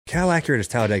how accurate is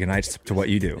Talladega Nights to what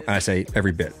you do? And I say,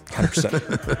 every bit,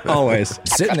 100%. Always.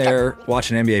 Sitting there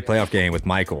watching an NBA playoff game with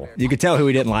Michael, you could tell who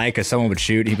he didn't like because someone would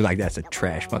shoot. He'd be like, that's a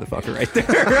trash motherfucker right there.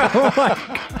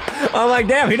 I'm like,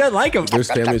 damn, he doesn't like him.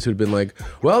 There's families who've been like,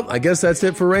 well, I guess that's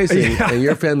it for racing. Yeah. And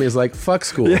your family is like, fuck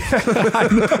school.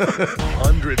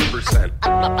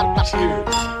 100%.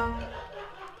 Cheers.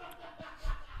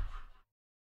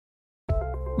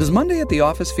 Does Monday at the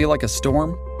office feel like a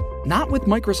storm? Not with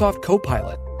Microsoft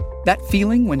Copilot. That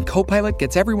feeling when Copilot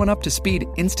gets everyone up to speed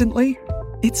instantly?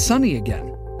 It's sunny again.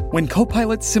 When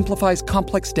Copilot simplifies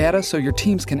complex data so your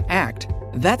teams can act,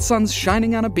 that sun's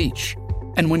shining on a beach.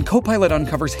 And when Copilot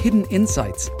uncovers hidden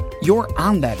insights, you're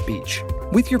on that beach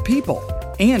with your people,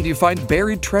 and you find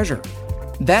buried treasure.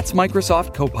 That's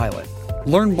Microsoft Copilot.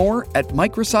 Learn more at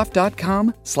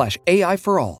Microsoft.com/AI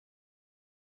for all.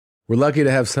 We're lucky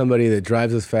to have somebody that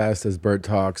drives as fast as Bert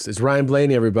talks. It's Ryan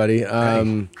Blaney, everybody.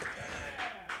 Oh,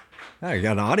 you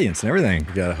got an audience and everything.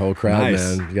 You got a whole crowd,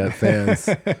 Nice. man. You got fans.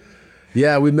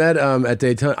 Yeah, we met at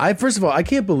Daytona. First of all, I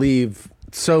can't believe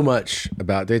so much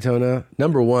about Daytona.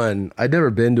 Number one, I'd never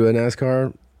been to a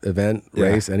NASCAR event,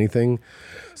 race, anything.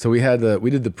 So we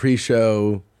did the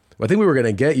pre-show. I think we were going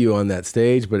to get you on that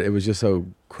stage, but it was just so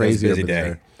crazy. It was a busy over day.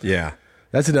 there. Yeah.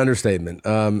 That's an understatement.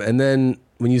 And then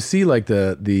when you see like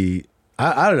the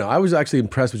I don't know, I was actually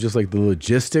impressed with just like the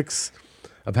logistics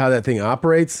of how that thing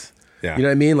operates. Yeah. You know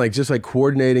what I mean? Like just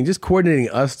coordinating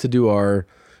us to do our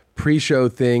pre-show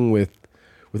thing with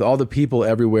all the people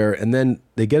everywhere, and then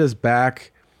they get us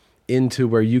back into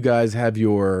where you guys have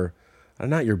your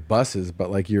not your buses,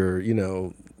 but like your, you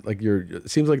know, like your,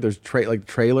 it seems like there's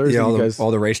trailers. Yeah, that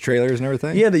all the race trailers and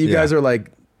everything. Yeah, that you guys are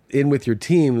like in with your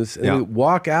teams, and we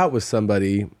walk out with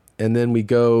somebody, and then we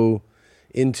go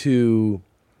into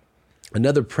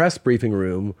another press briefing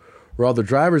room where all the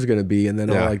drivers are going to be, and then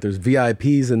there's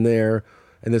VIPs in there,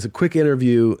 and there's a quick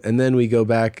interview, and then we go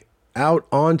back out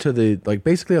onto the, like,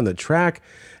 basically on the track,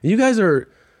 and you guys are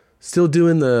still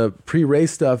doing the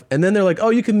pre-race stuff, and then they're like, oh,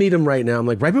 you can meet him right now. I'm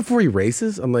like, right before he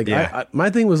races? I'm like, my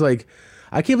thing was like,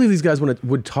 I can't believe these guys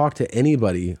would talk to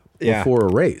anybody before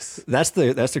a race. That's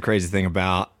the crazy thing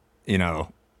about, you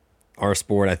know, our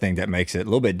sport. I think that makes it a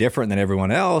little bit different than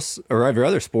everyone else or every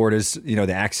other sport is, you know,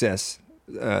 the access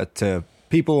to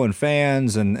people and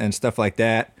fans and stuff like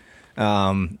that.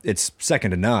 It's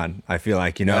second to none, I feel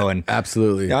like, you know. And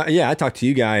absolutely. I talked to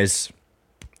you guys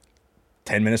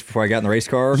 10 minutes before I got in the race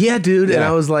car. Yeah, dude. Yeah. And I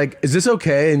was like, is this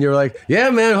okay? And you're like, yeah,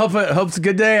 man, hope it's a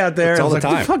good day out there. It's all the like,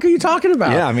 time. What the fuck are you talking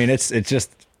about? Yeah, I mean, that's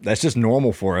just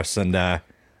normal for us. And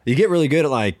you get really good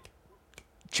at like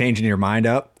changing your mind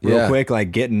up real quick,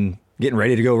 like getting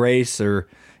ready to go race, or,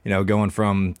 you know, going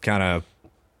from kind of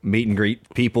meet and greet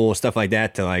people, stuff like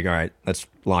that, to like, all right, let's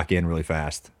lock in really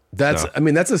fast. I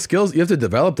mean, that's a skill. You have to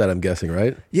develop that, I'm guessing,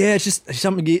 right? Yeah, it's just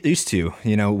something to get used to,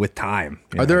 you know, with time.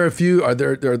 Are there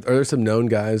some known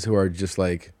guys who are just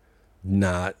like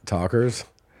not talkers?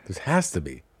 There has to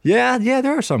be. Yeah,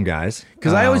 there are some guys.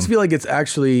 Because I always feel like it's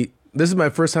actually, this is my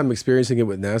first time experiencing it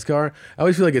with NASCAR. I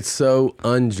always feel like it's so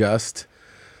unjust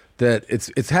that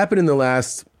it's happened in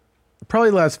probably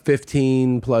the last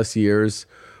 15 plus years,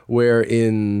 where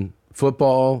in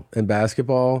football and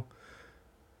basketball,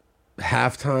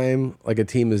 halftime, like a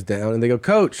team is down and they go,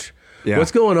 coach,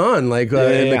 what's going on? Like,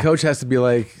 and the coach has to be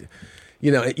like,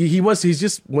 you know, he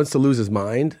just wants to lose his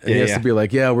mind, and he has to be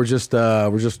like,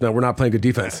 we're not playing good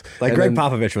defense. Like and Greg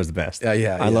Popovich was the best.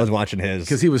 I loved watching his,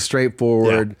 because he was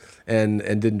straightforward and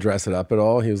didn't dress it up at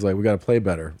all. He was like, we got to play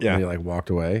better. Yeah. And he like walked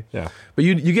away. Yeah. But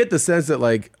you get the sense that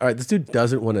like, all right, this dude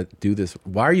doesn't want to do this.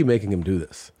 Why are you making him do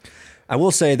this? I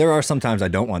will say there are sometimes I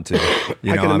don't want to.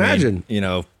 You I know, can imagine. Mean, you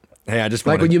know, hey, I just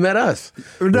like when you met us.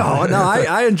 No,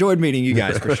 I enjoyed meeting you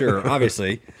guys for sure,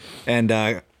 obviously,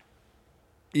 and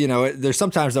you know, there's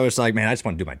sometimes though it's like, man, I just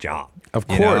want to do my job, of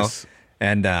course, know?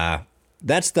 And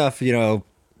that stuff, you know,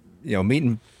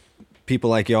 meeting people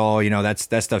like y'all, you know, that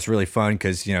stuff's really fun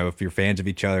because, you know, if you're fans of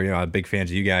each other, you know, I'm big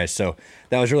fans of you guys, so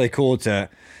that was really cool to,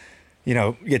 you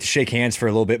know, get to shake hands for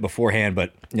a little bit beforehand.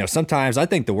 But you know, sometimes I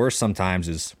think the worst sometimes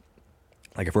is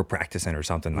like if we're practicing or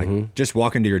something, like just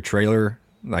walking to your trailer,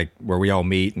 like where we all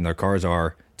meet and their cars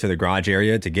are, to the garage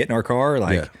area to get in our car,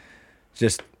 like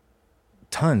just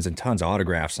tons and tons of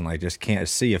autographs, and like just can't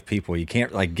see of people. You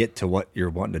can't like get to what you're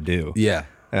wanting to do. Yeah.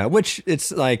 Which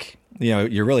it's like, you know,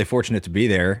 you're really fortunate to be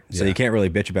there, so you can't really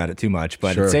bitch about it too much.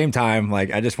 But at the same time,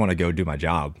 like I just want to go do my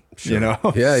job, you know?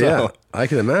 Yeah, I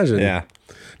can imagine. Yeah.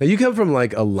 Now you come from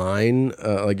like a line,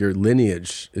 like your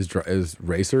lineage is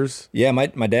racers. Yeah,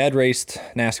 my dad raced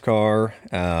NASCAR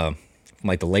from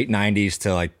like the late 90s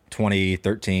to like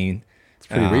 2013. It's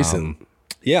pretty recent.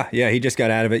 Yeah, he just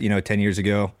got out of it, 10 years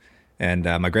ago, and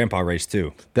my grandpa raced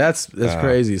too. That's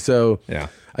crazy. So Yeah.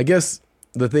 I guess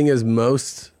the thing is,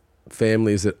 most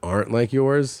families that aren't like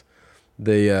yours,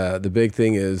 the big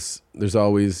thing is there's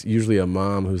always usually a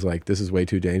mom who's like, this is way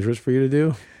too dangerous for you to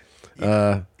do.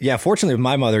 Yeah, fortunately with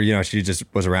my mother, she just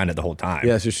was around it the whole time.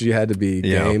 Yeah, so she had to be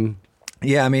game.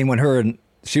 Yeah, I mean,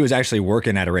 she was actually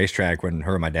working at a racetrack when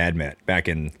her and my dad met back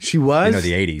in She was?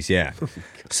 the 80s, yeah.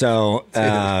 So,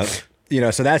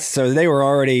 so they were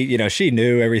already, she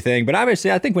knew everything. But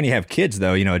obviously, I think when you have kids,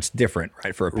 though, it's different,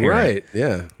 right, for a parent. Right,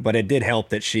 yeah. But it did help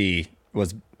that she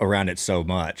was around it so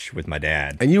much with my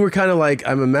dad. And you were kind of like,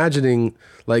 I'm imagining,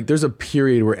 like, there's a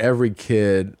period where every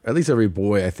kid, or at least every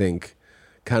boy, I think,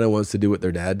 kind of wants to do what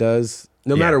their dad does,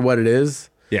 no matter what it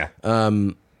is. Yeah.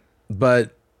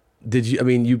 But did you, I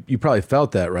mean, you probably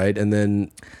felt that, right? And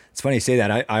then it's funny you say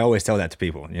that. I always tell that to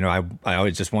people. I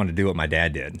always just wanted to do what my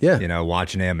dad did. Yeah.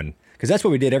 Watching him, and because that's what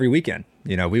we did every weekend.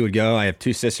 We would go. I have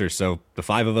 2 sisters, so the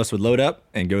 5 of us would load up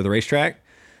and go to the racetrack,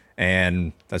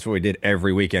 and that's what we did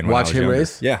every weekend. When watch I was him younger.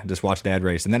 race. Yeah, just watch Dad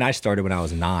race. And then I started when I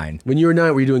was 9. When you were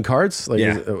 9, were you doing karts? Like,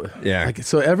 Yeah. Like,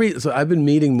 so I've been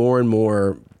meeting more and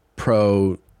more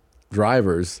pro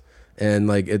drivers. And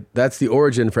that's the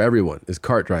origin for everyone is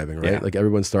kart driving, right? Yeah. Like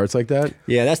everyone starts like that.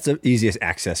 Yeah, that's the easiest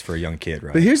access for a young kid,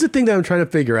 right? But here's the thing that I'm trying to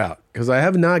figure out, because I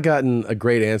have not gotten a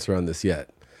great answer on this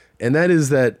yet. And that is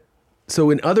that,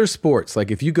 so in other sports, like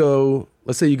if you go,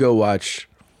 let's say you go watch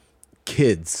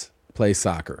kids play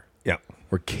soccer. Yeah.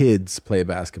 Or kids play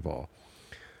basketball.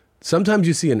 Sometimes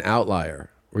you see an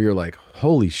outlier where you're like,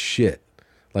 holy shit,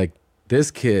 like this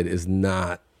kid is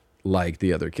not like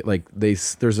the other kid. Like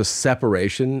there's a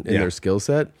separation in their skill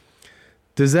set.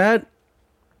 Does that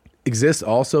exist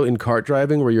also in kart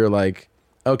driving where you're like,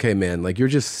 okay, man, like you're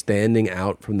just standing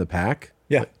out from the pack?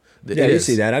 Yeah. Yeah, you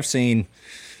see that. I've seen,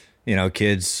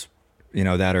 kids,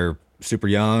 that are super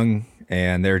young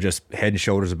and they're just head and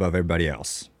shoulders above everybody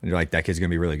else. And you're like, that kid's going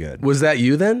to be really good. Was that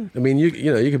you then? I mean, you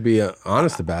could be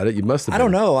honest about it. You must have been. I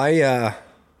don't know.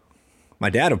 My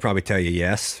dad would probably tell you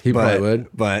yes. He probably would.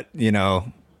 But,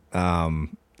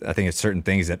 I think it's certain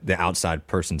things that the outside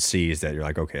person sees that you're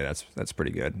like, okay, that's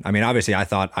pretty good. I mean, obviously I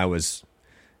thought I was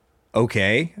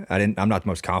okay. I'm not the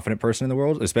most confident person in the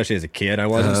world, especially as a kid I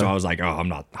wasn't. So I was like, oh, I'm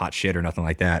not hot shit or nothing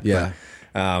like that. Yeah.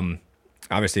 But,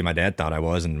 obviously my dad thought I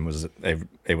was and was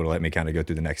able to let me kind of go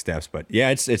through the next steps. But yeah,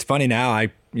 it's funny now.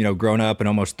 I, grown up and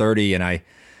almost 30 and I,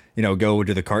 go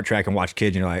to the kart track and watch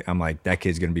kids and I'm like, that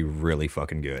kid's going to be really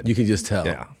fucking good. You can just tell.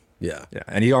 Yeah. Yeah. Yeah.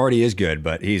 And he already is good,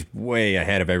 but he's way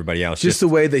ahead of everybody else. Just the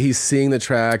way that he's seeing the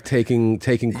track, taking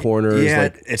corners. Yeah.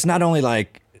 Like, it's not only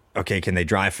like, okay, can they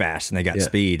drive fast and they got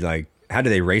speed? Like, how do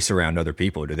they race around other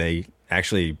people? Do they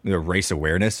actually, their race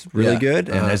awareness really good?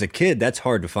 And as a kid, that's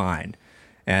hard to find.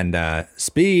 And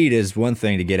speed is one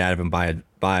thing to get out of him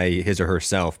by his or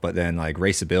herself, but then like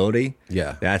raceability,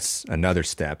 that's another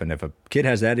step. And if a kid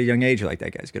has that at a young age, you're like,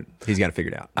 that guy's good. He's got to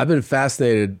figure it out. I've been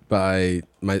fascinated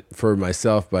for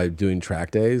myself by doing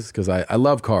track days because I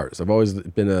love cars. I've always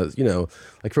been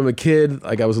like from a kid,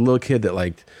 like I was a little kid that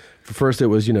liked, first it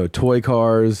was, toy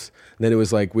cars. And then it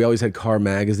was like, we always had car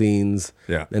magazines.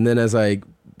 Yeah. And then as I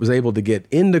was able to get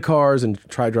into cars and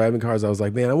try driving cars, I was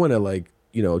like, man, I want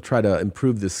to try to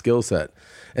improve this skill set.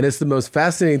 And it's the most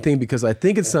fascinating thing because I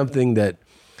think it's something that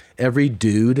every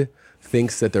dude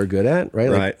thinks that they're good at,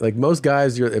 right? Like most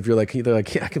guys, they're like,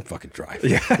 yeah, I can fucking drive.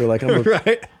 Yeah. They're like, I'm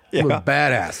a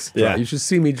badass. Yeah. You should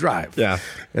see me drive. Yeah.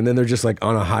 And then they're just like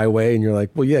on a highway and you're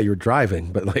like, well, yeah, you're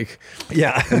driving, but like,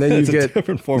 yeah. And then you get a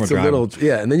different form of driving.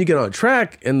 And then you get on a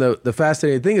track. And the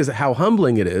fascinating thing is how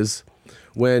humbling it is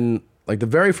when, like the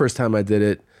very first time I did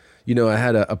it, I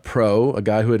had a pro, a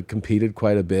guy who had competed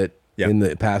quite a bit in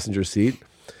the passenger seat,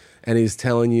 and he's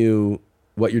telling you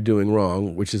what you're doing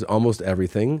wrong, which is almost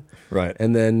everything. Right.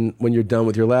 And then when you're done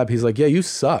with your lap, he's like, yeah, you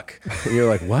suck. And you're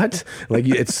like, what? Like,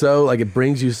 it's so, like, it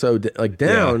brings you so,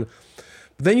 down. Yeah.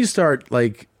 But then you start,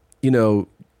 like,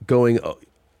 going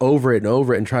over it and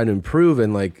over it and trying to improve.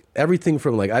 And, like, everything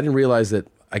from, like, I didn't realize that,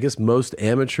 I guess most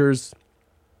amateurs,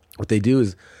 what they do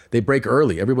is they break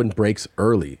early. Everyone breaks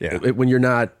early when you're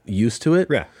not used to it.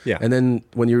 Yeah, yeah. And then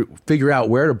when you figure out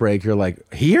where to break, you're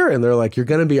like, here? And they're like, you're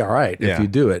going to be all right if you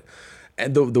do it.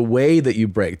 And the way that you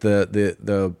break,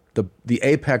 the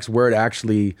apex where it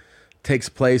actually takes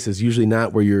place is usually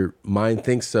not where your mind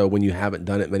thinks so when you haven't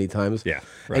done it many times. Yeah,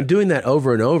 right. And doing that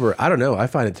over and over, I don't know, I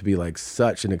find it to be like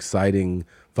such an exciting,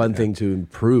 fun thing to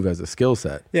improve as a skill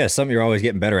set. Yeah, something you're always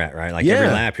getting better at, right? Like every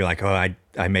lap, you're like, oh,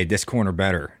 I made this corner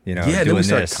better, Yeah, then we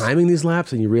start timing these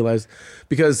laps and you realize,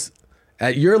 because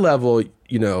at your level,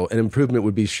 an improvement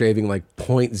would be shaving like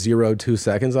 0.02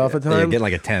 seconds off of time. Yeah, get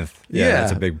like a tenth. Yeah,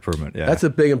 that's a big improvement. Yeah, that's a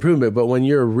big improvement. But when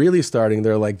you're really starting,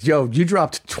 they're like, "Yo, you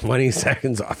dropped 20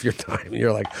 seconds off your time." And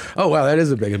you're like, "Oh wow, that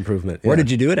is a big improvement." Where did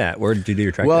you do it at? Where did you do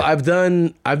your track? Well, I've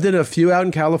done a few out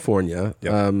in California.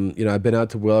 Yep. I've been out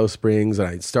to Willow Springs, and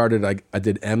I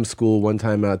did M School one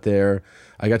time out there.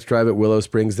 I got to drive at Willow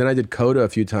Springs. Then I did Coda a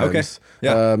few times.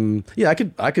 Okay. Yeah.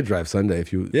 I could drive Sunday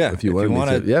if you wanted me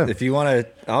to. Yeah. If you want to,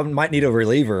 I might need a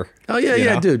reliever. Oh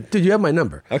yeah, dude, you have my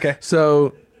number. Okay.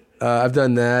 So I've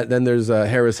done that. Then there's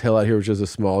Harris Hill out here, which is a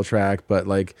small track, but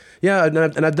like, and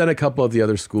I've done a couple of the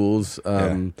other schools.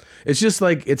 It's just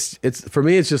like it's for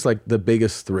me. It's just like the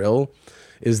biggest thrill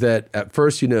is that at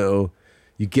first,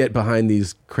 you get behind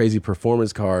these crazy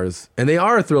performance cars, and they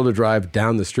are a thrill to drive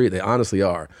down the street. They honestly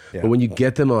are. Yeah. But when you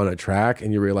get them on a track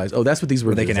and you realize, oh, that's what these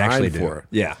were designed for.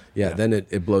 Yeah. Then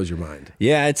it blows your mind.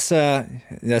 Yeah, it's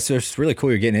that's just really cool.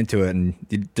 You're getting into it, and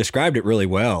you described it really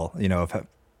well. Of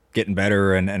getting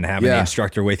better and having the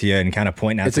instructor with you and kind of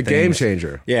pointing out. It's a game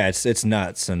changer. Yeah, it's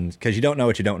nuts, and because you don't know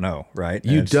what you don't know, right?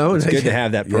 It's good to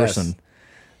have that person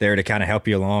there to kind of help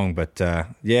you along. But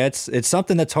it's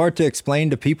something that's hard to explain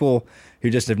to people who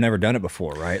just have never done it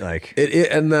before, right? Like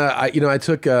I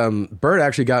took Bert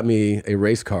actually got me a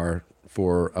race car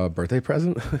for a birthday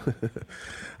present.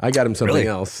 I got him something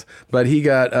else, but he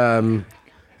got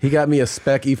me a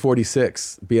spec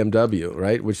E46 BMW,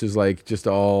 right, which is like just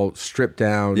all stripped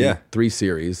down 3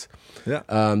 Series. Yeah.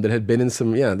 That had been in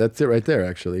some. Yeah, that's it right there,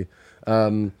 actually.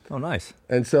 Oh, nice.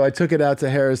 And so I took it out to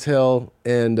Harris Hill,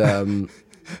 and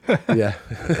yeah,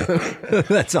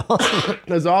 that's awesome.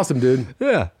 That's awesome, dude.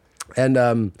 Yeah.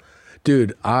 And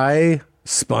dude, I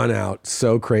spun out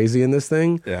so crazy in this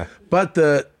thing. Yeah. But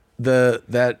the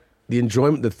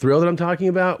enjoyment, the thrill that I'm talking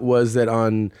about was that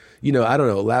on, I don't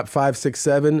know, lap 5, 6,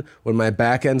 7, when my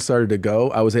back end started to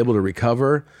go, I was able to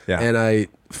recover. Yeah. And I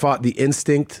fought the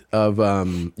instinct of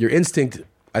your instinct,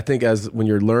 I think, as when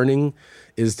you're learning,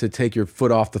 is to take your foot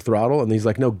off the throttle. And he's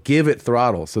like, no, give it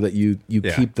throttle so that you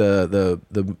keep the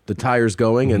tires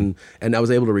going. Mm-hmm. And I was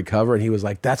able to recover. And he was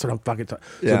like, that's what I'm fucking talking.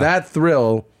 So that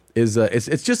thrill is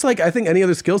it's just like, I think, any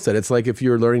other skill set. It's like if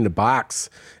you're learning to box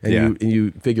and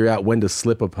you figure out when to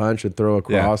slip a punch and throw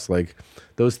across, like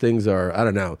those things are, I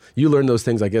don't know. You learn those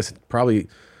things, I guess, probably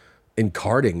in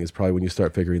karting is probably when you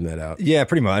start figuring that out. Yeah,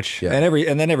 pretty much. Yeah.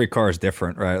 And then every car is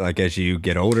different, right? Like as you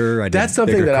get older, that's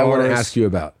something that I want to ask you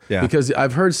about. Yeah. Because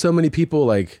I've heard so many people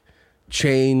like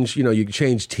change, you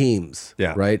change teams,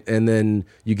 right? And then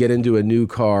you get into a new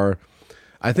car.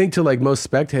 I think to like most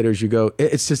spectators, you go,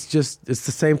 it's just it's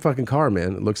the same fucking car,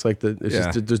 man. It looks like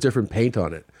just there's different paint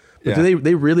on it. But do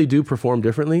they really do perform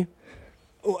differently?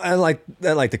 Well, I like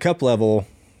the cup level,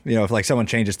 if like someone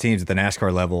changes teams at the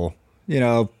NASCAR level,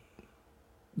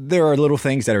 there are little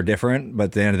things that are different, but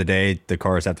at the end of the day, the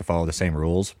cars have to follow the same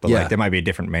rules. But like, there might be a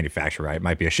different manufacturer, right? It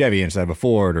might be a Chevy instead of a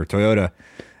Ford or Toyota.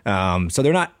 So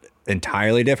they're not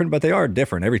entirely different, but they are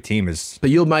different. Every team is.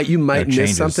 But you might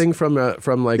miss something from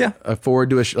like a Ford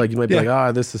to a like you might be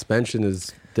like, this suspension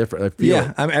is different. I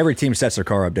feel every team sets their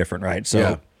car up different, right?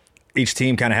 So each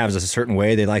team kind of has a certain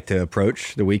way they like to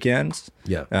approach the weekends.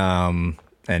 Yeah. And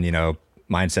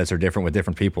mindsets are different with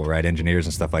different people, right? Engineers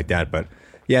and stuff like that, but.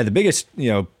 Yeah, the biggest,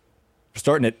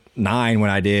 starting at 9 when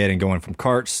I did and going from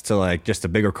karts to like just a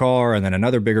bigger car and then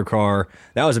another bigger car,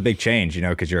 that was a big change,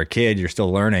 because you're a kid, you're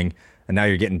still learning, and now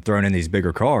you're getting thrown in these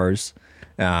bigger cars.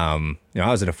 I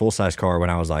was in a full-size car when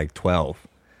I was like 12.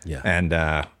 Yeah. And,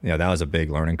 that was a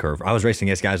big learning curve. I was racing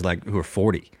against guys like who were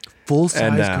 40.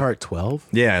 Full-size car at 12?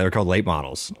 Yeah, they're called late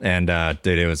models. And,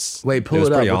 dude, it was Wait, pull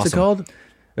it up. What's it called?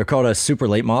 They're called a super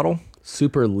late model.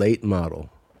 Super late model.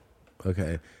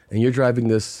 Okay. And you're driving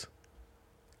this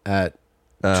at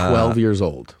 12 years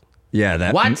old. Yeah,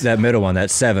 that middle one,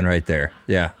 that's 7 right there.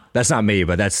 Yeah, that's not me,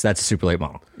 but that's a super late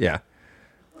model. Yeah.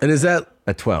 And is that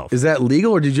at 12? Is that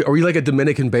legal, or are you like a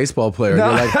Dominican baseball player? No.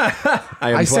 You're like,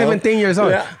 I'm 17 years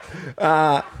old.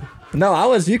 Yeah.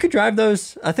 No, you could drive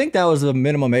those. I think that was the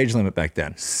minimum age limit back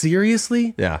then.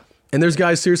 Seriously? Yeah. And there's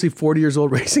guys seriously 40 years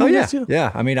old racing against you?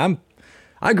 Yeah. I mean,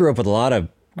 I grew up with a lot of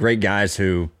great guys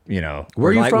who, Where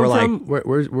are you from?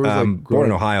 Where's born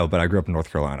in Ohio, but I grew up in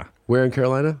North Carolina. Where in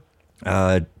Carolina?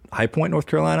 High Point, North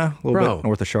Carolina, a little bit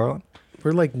north of Charlotte.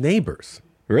 We're like neighbors.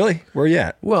 Really? Where you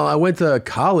at? Well, I went to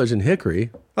college in Hickory.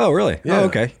 Oh, really? Yeah. Oh,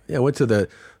 okay. Yeah, I went to the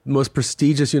most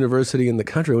prestigious university in the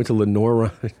country. I went to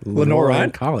Lenore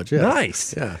Ryan College. Yeah.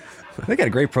 Nice. Yeah. They got a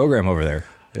great program over there.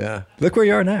 Yeah. Look where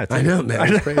you are now. I know,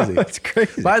 man. It's crazy. It's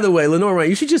crazy. By the way, Lenore Ryan,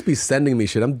 you should just be sending me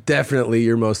shit. I'm definitely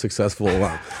your most successful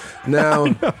alum. Now,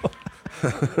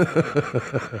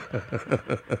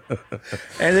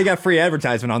 And they got free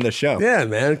advertisement on this show. Yeah,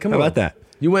 man. Come on. How about that?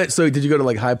 You went, so did you go to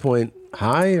like High Point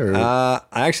High or? I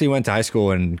actually went to high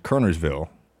school in Kernersville,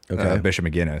 Okay. Bishop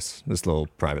McGinnis, this little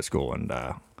private school. And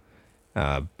I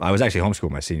was actually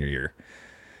homeschooled my senior year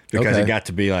because Okay. it got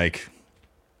to be like,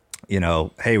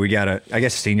 hey, I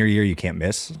guess senior year you can't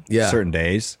miss certain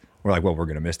days. We're like, well, we're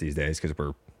going to miss these days because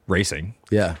we're racing.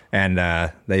 Yeah. And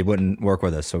they wouldn't work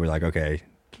with us. So we're like, okay.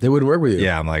 They wouldn't work with you.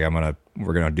 Yeah, I'm like,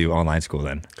 we're going to do online school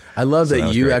then. I love So that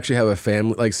was you great. actually have a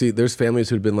family. Like, see, there's families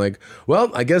who'd been like,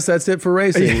 well, I guess that's it for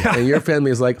racing. And your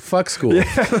family is like, fuck school.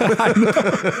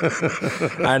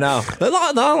 I know.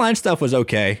 The online stuff was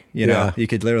okay. You know, Yeah. you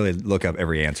could literally look up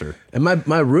every answer. And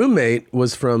my roommate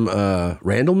was from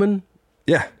Randleman.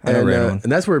 Yeah. I know And, Randall.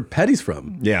 and that's where Petty's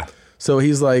from. Yeah. So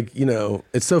he's like,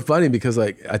 it's so funny because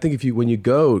like, I think when you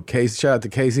go, Casey, shout out to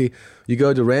Casey, you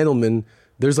go to Randleman,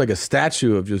 there's like a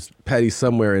statue of just Petty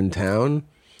somewhere in town.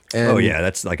 And Oh, yeah.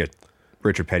 That's like a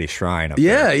Richard Petty shrine up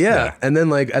Yeah, there. yeah. And then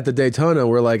like at the Daytona,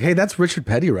 we're like, hey, that's Richard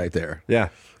Petty right there. Yeah.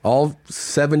 All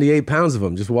 78 pounds of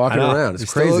him just walking I know. around. It's He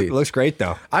still crazy. looks great,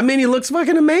 though. I mean, he looks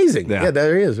fucking amazing. Yeah. Yeah,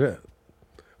 there he is. Yeah.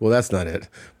 Well, that's not it.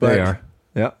 But There you are.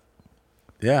 Yep.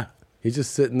 yeah, he's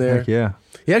just sitting there. Heck yeah.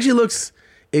 He actually looks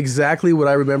exactly what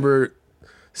I remember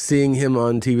seeing him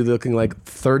on TV looking like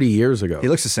 30 years ago. He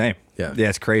looks the same. Yeah. Yeah,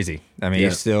 it's crazy. I mean, Yeah.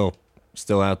 he's still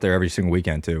out there every single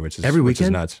weekend, too, which is Every which is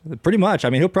weekend? nuts. Pretty much. I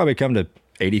mean, he'll probably come to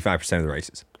 85% of the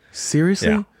races. Seriously?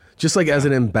 Yeah. Just like as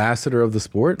an ambassador of the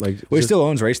sport? Like, Well, he just- still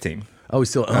owns Race Team. Oh, he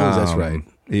still owns. That's right.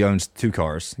 He owns 2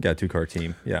 cars. Got a 2-car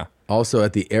team. Yeah. Also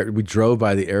at the we drove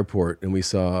by the airport and we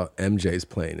saw MJ's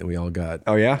plane and we all got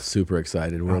Oh, yeah? super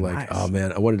excited. We're like, nice. oh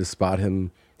man, I wanted to spot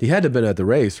him. He had to have been at the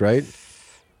race, right?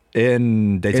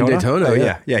 In Daytona? Daytona, Oh,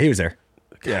 yeah. Yeah, he was there.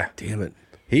 Yeah. Damn it.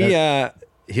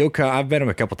 He'll come. I've met him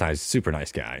a couple times. Super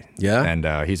nice guy. Yeah? And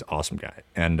he's an awesome guy.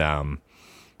 And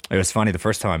it was funny. The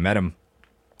first time I met him,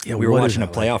 Yeah, we were what is watching a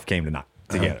that like? playoff game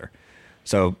together.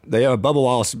 So Bubba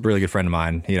Wallace, a really good friend of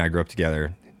mine. He and I grew up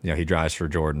together. He drives for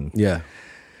Jordan. Yeah.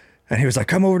 And he was like,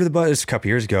 come over to the bus a couple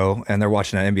years ago. And they're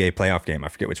watching an NBA playoff game. I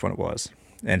forget which one it was.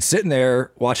 And sitting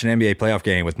there watching an NBA playoff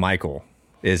game with Michael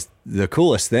is the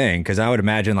coolest thing. Because I would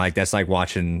imagine like that's like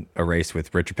watching a race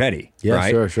with Richard Petty. Yeah,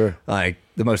 right? sure. Like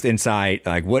the most insight,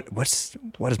 like what does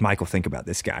Michael think about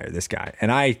this guy or this guy? And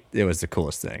it was the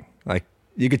coolest thing. Like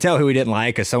you could tell who he didn't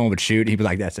like because someone would shoot. He'd be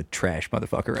like, that's a trash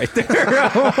motherfucker right there.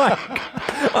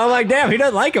 I'm like, damn, he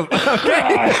doesn't like him.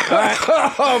 Okay.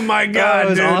 Oh my God, That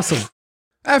was awesome.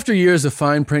 After years of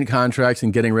fine print contracts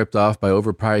and getting ripped off by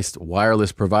overpriced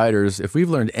wireless providers, if we've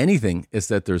learned anything, it's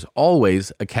that there's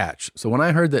always a catch. So when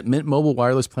I heard that Mint Mobile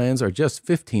wireless plans are just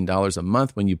 $15 a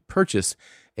month when you purchase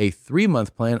a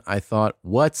 3-month plan, I thought,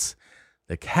 what's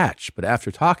the catch? But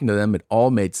after talking to them, it all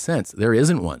made sense. There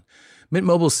isn't one. Mint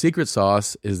Mobile's secret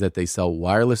sauce is that they sell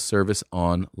wireless service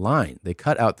online. They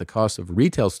cut out the cost of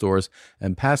retail stores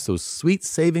and pass those sweet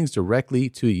savings directly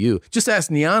to you. Just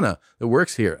ask Niana that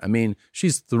works here. I mean,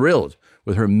 she's thrilled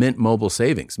with her Mint Mobile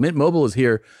savings. Mint Mobile is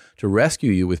here to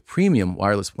rescue you with premium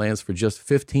wireless plans for just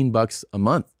 $15 a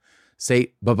month.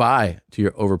 Say bye-bye to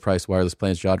your overpriced wireless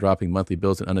plans, jaw-dropping monthly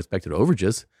bills, and unexpected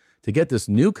overages. To get this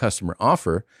new customer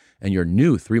offer and your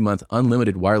new 3-month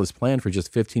unlimited wireless plan for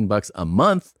just $15 a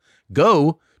month,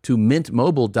 go to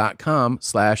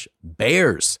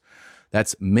mintmobile.com/bears.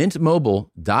 That's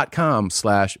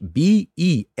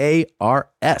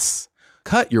mintmobile.com/BEARS.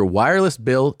 Cut your wireless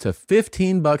bill to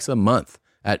 $15 a month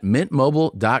at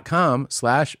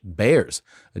mintmobile.com/bears.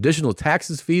 Additional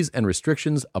taxes, fees, and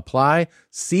restrictions apply.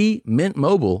 See Mint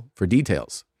Mobile for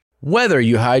details. Whether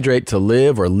you hydrate to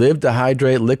live or live to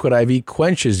hydrate, Liquid IV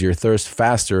quenches your thirst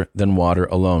faster than water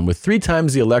alone. With 3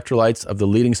 times the electrolytes of the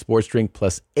leading sports drink,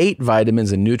 plus 8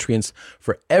 vitamins and nutrients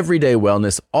for everyday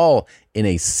wellness, all in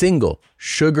a single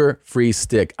sugar-free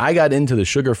stick. I got into the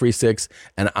sugar-free sticks,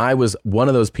 and I was one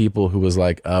of those people who was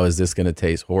like, oh, is this going to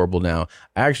taste horrible now?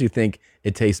 I actually think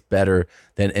it tastes better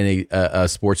than any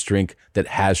sports drink that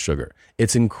has sugar.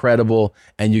 It's incredible,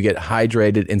 and you get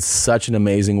hydrated in such an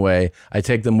amazing way. I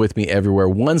take them with me everywhere.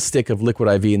 1 stick of Liquid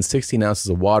IV and 16 ounces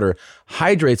of water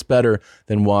hydrates better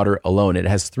than water alone. It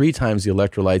has 3 times the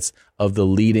electrolytes of the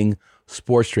leading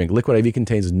sports drink. Liquid IV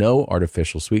contains no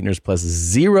artificial sweeteners, plus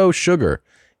 0 sugar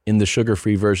in the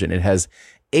sugar-free version. It has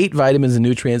 8 vitamins and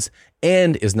nutrients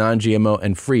and is non-GMO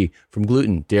and free from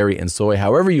gluten, dairy, and soy.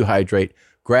 However you hydrate,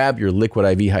 grab your Liquid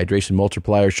IV Hydration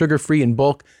Multiplier, sugar-free in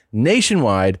bulk,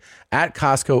 nationwide at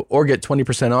Costco, or get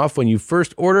 20% off when you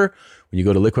first order. When you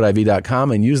go to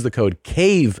liquidiv.com and use the code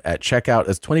CAVE at checkout,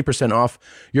 as 20% off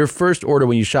your first order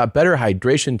when you shop Better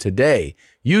Hydration today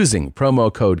using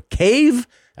promo code CAVE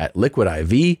at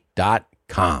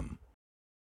liquidiv.com.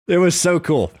 It was so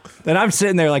cool. And I'm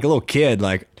sitting there like a little kid,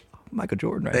 like, Michael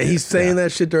Jordan right He's saying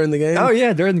that shit during the game? Oh,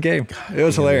 yeah, during the game. It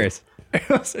was hilarious.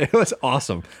 It was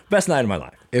awesome. Best night of my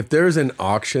life. If there's an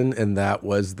auction and that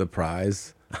was the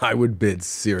prize, I would bid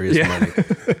serious money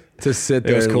to sit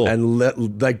there cool. and let,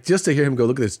 like, just to hear him go,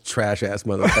 look at this trash ass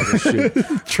motherfucker shoot.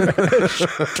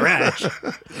 Trash.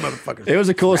 Motherfucker. It was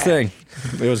the coolest thing.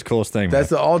 It was the coolest thing. That's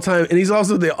the all-time, and he's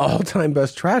also the all-time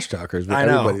best trash talker, is what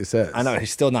everybody says. I know.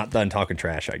 He's still not done talking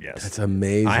trash, I guess. That's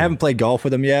amazing. I haven't played golf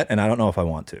with him yet, and I don't know if I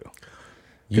want to.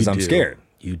 Because I'm scared.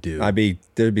 You do.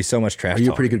 There'd be so much trash Are you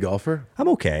talk. a pretty good golfer? I'm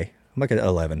okay. I'm like an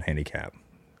 11 handicap.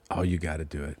 Oh, you got to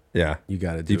do it. Yeah. You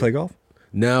got to do it. Do you play golf?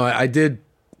 No, I did.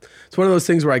 It's one of those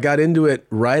things where I got into it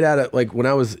right out of, like, when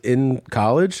I was in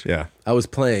college. Yeah. I was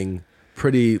playing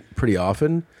pretty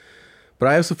often. But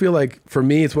I also feel like, for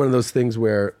me, it's one of those things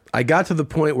where I got to the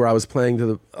point where I was playing to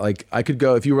the, like, I could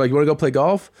go, if you were like, you want to go play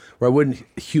golf? Where I wouldn't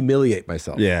humiliate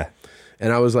myself. Yeah.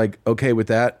 And I was like, okay with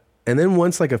that. And then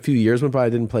once, like, a few years went by, I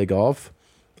didn't play golf.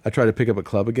 I tried to pick up a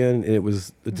club again, and it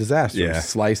was a disaster. Yeah.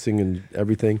 Slicing and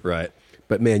everything. Right.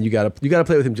 But man, you gotta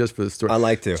play with him just for the story. I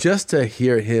like to. Just to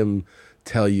hear him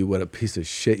tell you what a piece of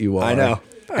shit you are. I know.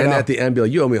 And at the end, be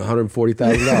like, you owe me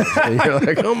 $140,000. And you're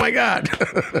like, oh my God.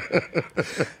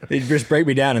 He'd just break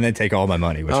me down and then take all my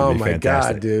money, which would be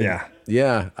fantastic. God, dude. Yeah.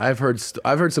 Yeah. I've heard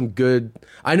some good.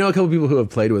 I know a couple people who have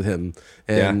played with him,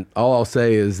 and all I'll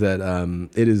say is that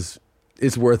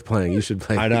it's worth playing. You should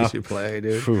play. I know. You should play,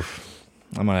 dude. Oof.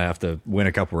 I'm gonna have to win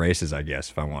a couple races, I guess,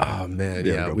 if I want. Oh man,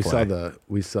 yeah. We saw the.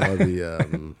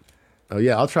 Oh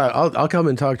yeah, I'll try. I'll come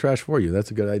and talk trash for you.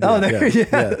 That's a good idea. Oh, there,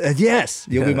 yeah. Yes,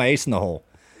 you'll be my ace in the hole.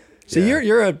 So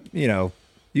you're a you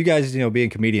guys being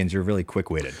comedians, you're really quick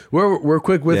witted. We're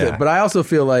quick with it, but I also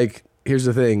feel like here's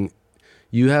the thing: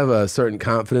 you have a certain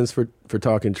confidence for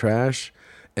talking trash,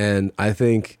 and I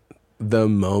think the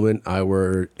moment I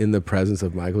were in the presence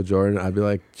of Michael Jordan, I'd be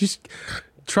like, just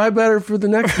try better for the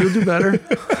next. You'll do better.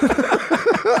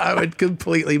 I would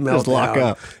completely melt. Just lock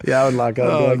up. Yeah, I would lock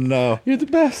up. Oh like, no, you're the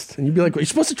best, and you'd be like, "You're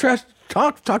supposed to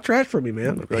talk trash for me,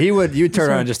 man." Like, you'd turn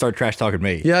around and just start trash talking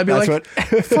me. Yeah, I'd be like,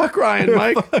 "Fuck Ryan,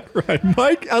 Mike." Fuck Ryan,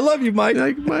 Mike. I love you, Mike.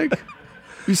 Like, Mike,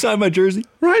 you signed my jersey.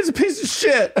 Ryan's a piece of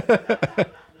shit.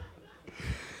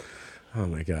 Oh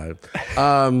my God.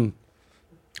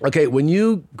 Okay, when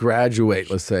you graduate,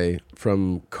 let's say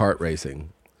from kart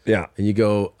racing, yeah, and you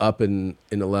go up in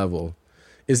a level,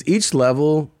 is each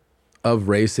level of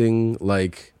racing,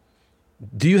 like,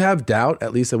 do you have doubt,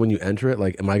 at least when you enter it,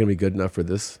 like, am I going to be good enough for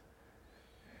this?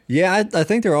 Yeah, I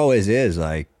think there always is.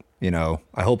 Like,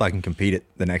 I hope I can compete at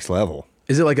the next level.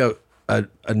 Is it like a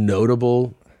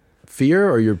notable fear,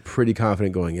 or you're pretty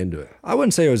confident going into it? I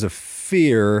wouldn't say it was a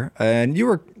fear, and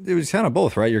it was kind of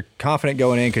both, right? You're confident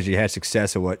going in because you had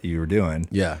success at what you were doing.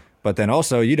 Yeah. But then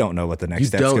also you don't know what the next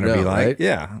step's going to be like. Right?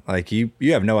 Yeah. Like you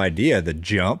have no idea the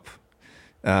jump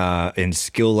in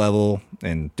skill level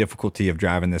and difficulty of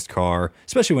driving this car,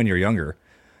 especially when you're younger.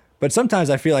 But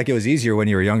sometimes I feel like it was easier when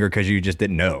you were younger because you just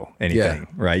didn't know anything,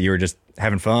 right? You were just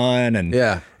having fun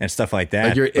and stuff like that.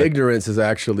 Like your ignorance is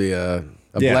actually a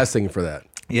blessing for that.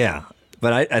 Yeah.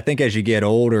 But I think as you get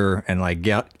older and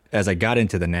as I got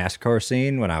into the NASCAR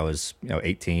scene when I was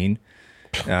 18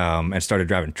 and started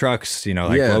driving trucks,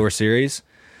 lower series,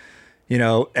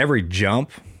 every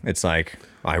jump, it's like,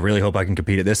 I really hope I can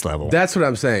compete at this level. That's what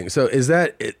I'm saying. So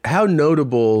how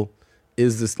notable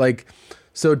is this? Like,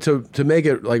 so to make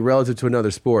it like relative to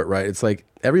another sport, right? It's like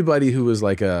everybody who was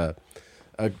like a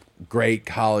great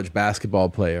college basketball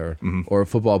player or a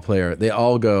football player, they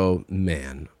all go,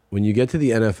 man, when you get to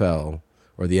the NFL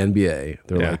or the NBA,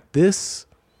 they're like,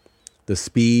 the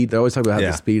speed. They always talk about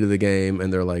the speed of the game,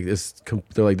 and they're like,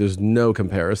 there's no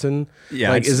comparison. Yeah,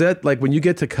 like, is that like when you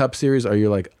get to Cup Series, are you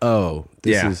like, oh,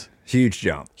 this is huge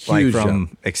jump, huge like from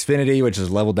jump. Xfinity, which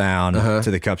is level down, to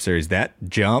the Cup Series. That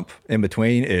jump in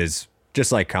between is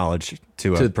just like college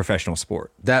to a professional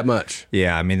sport. That much.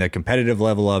 Yeah, I mean the competitive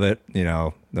level of it,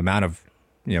 the amount of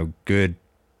good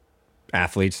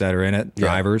athletes that are in it,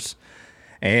 drivers.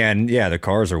 And the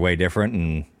cars are way different,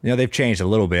 and they've changed a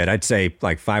little bit. I'd say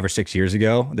like 5 or 6 years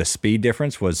ago, the speed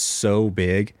difference was so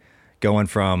big, going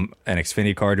from an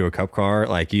Xfinity car to a Cup car,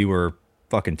 like you were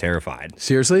fucking terrified.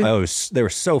 Seriously? They were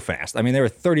so fast. I mean, they were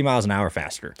 30 miles an hour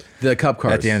faster. The Cup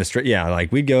cars at the end of the street. Yeah,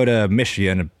 like we'd go to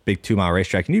Michigan, a big 2-mile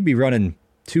racetrack, and you'd be running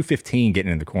 215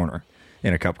 getting in the corner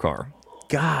in a Cup car.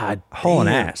 God, hauling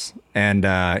ass. And the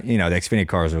Xfinity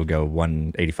cars would go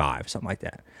 185, something like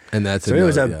that. And that's so it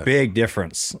was a big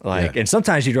difference. And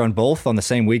sometimes you'd run both on the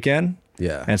same weekend.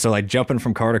 Yeah. And so like jumping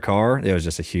from car to car, it was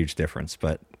just a huge difference.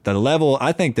 But the level,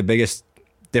 I think the biggest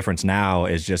difference now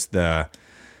is just the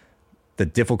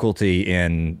difficulty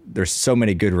in there's so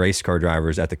many good race car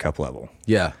drivers at the Cup level.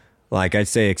 Yeah. Like I'd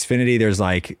say Xfinity, there's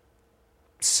like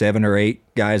 7 or 8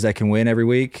 guys that can win every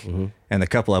week, and the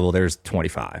Cup level there's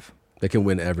 25 They can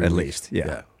win every at week. least.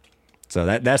 Yeah. So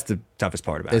that's the toughest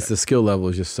part about It's it. the skill level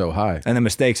is just so high. And the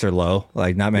mistakes are low.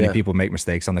 Like not many Yeah. people make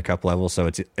mistakes on the Cup level, so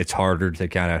it's harder to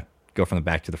kind of go from the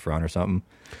back to the front or something.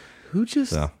 Who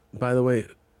just, So. by the way,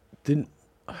 did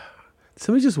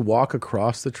somebody just walk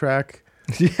across the track?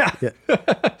 Yeah.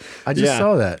 I just Yeah.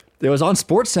 saw that. It was on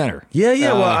Sports Center. Yeah.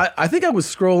 Well, I think I was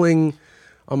scrolling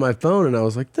on my phone and I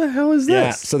was like, the hell is Yeah.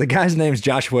 this? So the guy's name's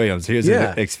Josh Williams. He was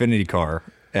Yeah. an Xfinity car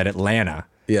at Atlanta.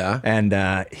 Yeah. And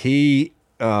they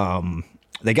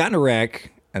got in a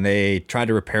wreck and they tried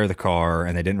to repair the car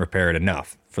and they didn't repair it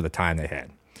enough for the time they had.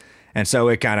 And so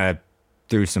it kind of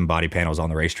threw some body panels on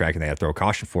the racetrack and they had to throw a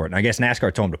caution for it. And I guess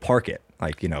NASCAR told him to park it.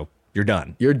 Like, you're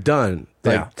done. You're done.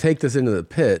 Like, Yeah. take this into the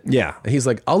pit. Yeah. And he's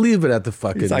like, I'll leave it at the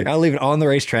fucking. He's like, I'll leave it on the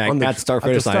racetrack On the- at the start at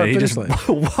the finish line. And he just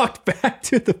start-finish walked back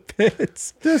to the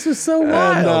pits. this is so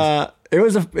wild. And it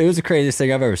was the craziest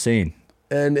thing I've ever seen.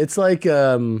 And it's like,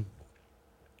 it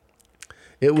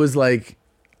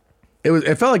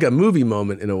felt like a movie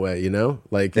moment in a way,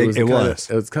 Like It kinda, was.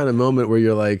 It was kind of moment where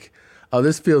you're like, oh,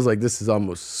 this feels like this is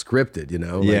almost scripted,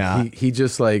 Like Yeah. he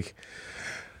just like,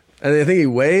 and I think he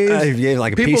waved. He gave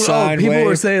like a people, peace sign. people wave.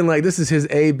 were saying like this is his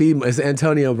his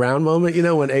Antonio Brown moment,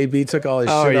 when AB took all his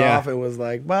shit yeah. off and was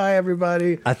like, bye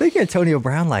everybody. I think Antonio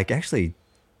Brown actually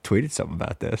tweeted something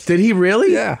about this. Did he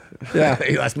really? Yeah. Yeah.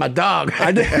 That's my dog.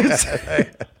 I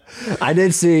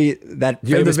did see that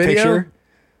You have the famous video? picture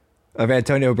of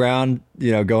Antonio Brown,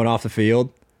 going off the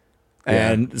field,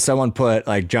 and someone put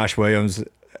like Josh Williams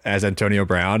as Antonio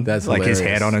Brown. That's like his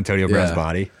hilarious. head on Antonio Brown's Yeah.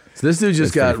 body. So this dude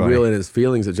just That's got pretty funny. real in his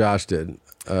feelings that Josh did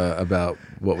about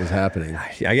what was happening.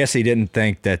 I guess he didn't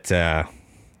think that. I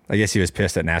guess he was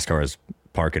pissed that NASCAR was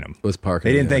parking him. Was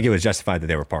parking He didn't him, yeah. think it was justified that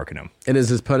they were parking him. And is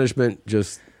his punishment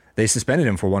just They suspended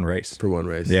him for one race. for one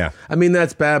race? Yeah. I mean,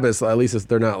 that's bad, but at least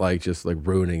they're not like just like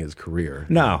ruining his career.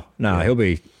 No, he'll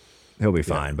be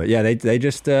fine. But yeah, they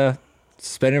just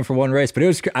suspended him for one race. But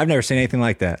I've never seen anything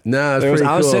like that. No, it's pretty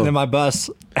I was cool. sitting in my bus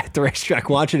at the racetrack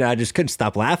watching it. I just couldn't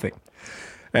stop laughing,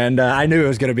 and I knew it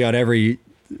was going to be on every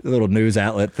little news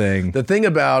outlet thing. The thing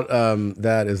about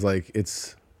that is like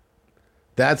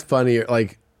that's funnier.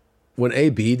 Like when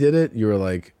AB did it, you were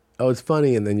like, oh, it's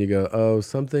funny, and then you go, oh,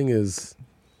 something is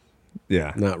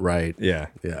Yeah, not right. yeah.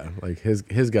 Yeah, like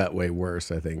his got way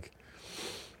worse, I think.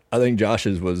 I think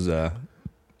Josh's was.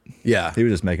 Yeah, He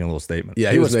was just making a little statement. Yeah,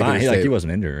 he he was was making fine. a He statement.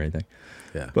 wasn't injured or anything.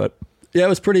 yeah. But yeah, it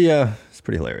was pretty. It's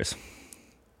pretty hilarious,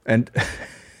 and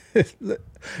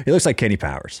he looks like Kenny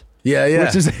Powers. Yeah, yeah.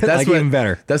 Which is, like, even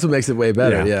better. That's what makes it way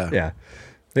better. Yeah.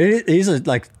 yeah. He's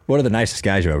like one of the nicest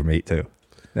guys you ever meet too.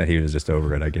 And he was just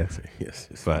over it, I guess. Yes.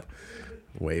 yes. But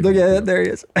Waving. look at it, there he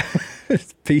is.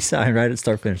 Peace sign right at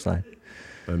start finish line.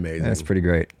 Amazing. That's pretty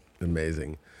great.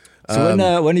 Amazing.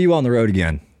 So when are you on the road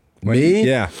again? Me?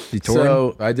 Yeah, you touring?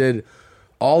 So I did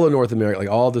all of North America, like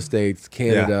all the states,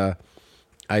 Canada.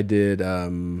 I did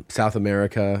South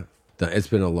America. It's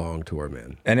been a long tour,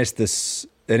 man. And it's this,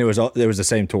 and it was the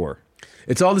same tour.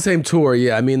 It's all the same tour,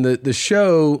 yeah. I mean, the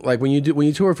show, like when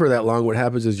you tour for that long, what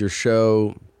happens is your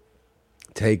show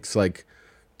takes like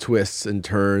twists and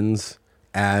turns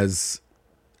as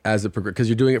it progresses, because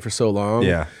you're doing it for so long.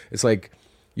 Yeah. It's like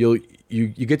you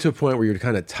get to a point where you're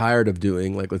kind of tired of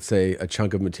doing, like, let's say, a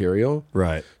chunk of material.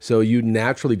 Right. So you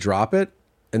naturally drop it,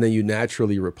 and then you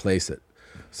naturally replace it.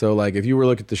 So like if you were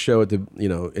looking at the show at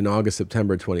in August,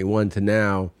 September 21 to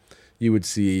now, you would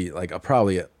see like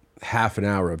probably a half an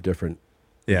hour of different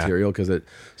material, because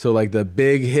so like the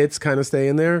big hits kind of stay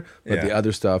in there, but the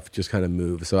other stuff just kind of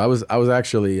moves. So I was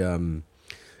actually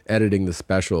editing the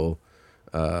special,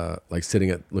 like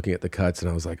looking at the cuts,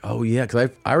 and I was like, oh yeah, because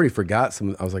I already forgot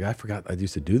some. I was like, I forgot I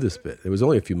used to do this bit. It was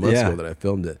only a few months ago that I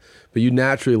filmed it, but you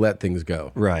naturally let things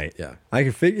go. Right. Yeah. I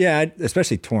can figure. Yeah,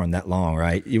 especially touring that long,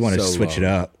 right? You want to So switch it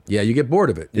long. up. Yeah, you get bored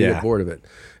of it. You get bored of it,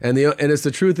 and it's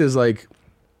the truth is like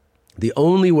the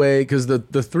only way, because the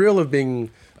thrill of doing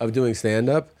stand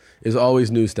up is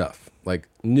always new stuff. Like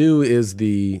new is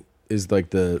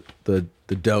like the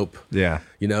dope. Yeah.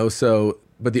 So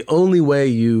but the only way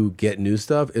you get new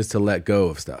stuff is to let go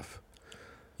of stuff.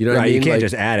 You know what I mean? You can't Like,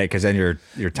 just add it, because then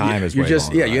your time is you way just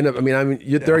longer, you end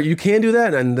up. You can do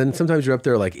that, and then sometimes you're up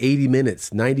there like 80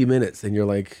 minutes, 90 minutes, and you're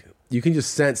like, you can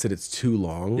just sense that it's too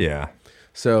long. Yeah.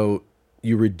 So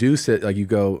you reduce it, like you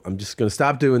go, I'm just going to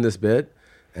stop doing this bit,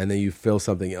 and then you fill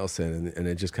something else in, and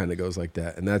it just kind of goes like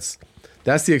that. And that's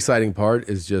the exciting part,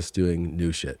 is just doing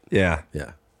new shit. Yeah.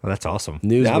 Yeah. Well, that's awesome.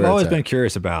 News I've where always it's been at.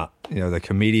 curious about, the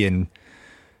comedian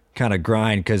kind of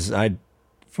grind, because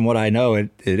from what I know, it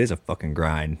is a fucking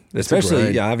grind.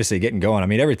 Especially, grind. obviously getting going. I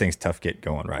mean, everything's tough getting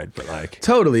going, right? But like,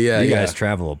 Totally, yeah. you yeah. guys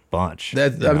travel a bunch. I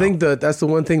know? think that's the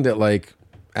one thing that like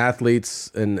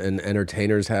athletes and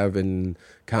entertainers have in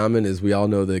common is we all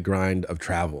know the grind of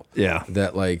travel. Yeah.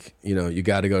 That like, you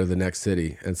got to go to the next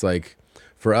city. And it's like,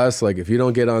 for us, like if you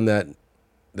don't get on that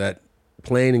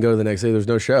plane and go to the next city, there's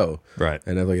no show. Right.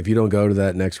 And like if you don't go to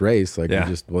that next race, like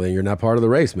Yeah. then you're not part of the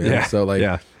race, man. Yeah. So like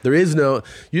Yeah. there is no,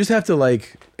 you just have to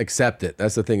like accept it.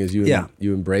 That's the thing is you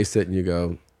embrace it and you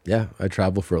go, yeah, I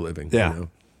travel for a living. Yeah.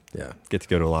 Yeah. Get to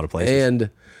go to a lot of places.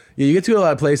 And you get to go to a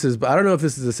lot of places, but I don't know if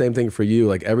this is the same thing for you.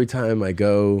 Like every time I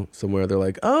go somewhere, they're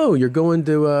like, "Oh, you're going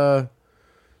to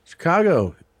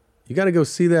Chicago. You got to go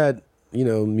see that,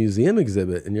 museum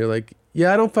exhibit." And you're like,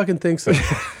 "Yeah, I don't fucking think so."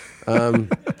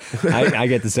 I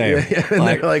get the same. Yeah, and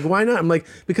they're like, "Why not?" I'm like,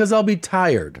 "Because I'll be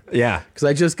tired." Yeah. Because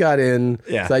I just got in.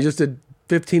 Yeah. 'Cause I just did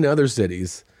 15 other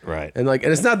cities. Right. And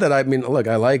it's not that look,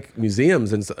 I like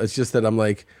museums, and it's just that I'm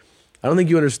like, I don't think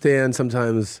you understand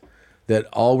sometimes that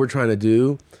all we're trying to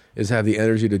do is have the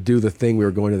energy to do the thing we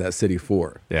were going to that city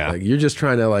for. Yeah. Like you're just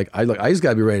trying to I just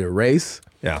gotta be ready to race.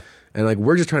 Yeah. And like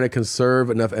we're just trying to conserve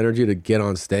enough energy to get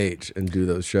on stage and do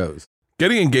those shows.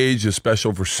 Getting engaged is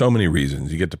special for so many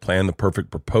reasons. You get to plan the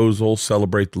perfect proposal,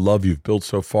 celebrate the love you've built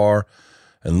so far,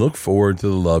 and look forward to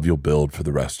the love you'll build for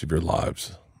the rest of your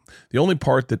lives. The only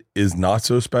part that is not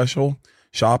so special,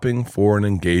 shopping for an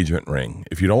engagement ring.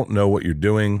 If you don't know what you're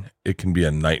doing, it can be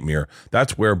a nightmare.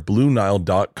 That's where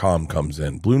BlueNile.com comes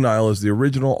in. Blue Nile is the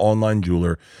original online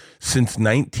jeweler since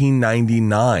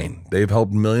 1999. They've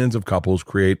helped millions of couples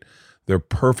create their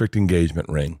perfect engagement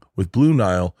ring. With Blue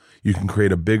Nile, you can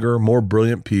create a bigger, more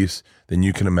brilliant piece than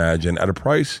you can imagine at a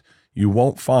price you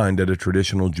won't find at a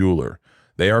traditional jeweler.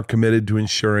 They are committed to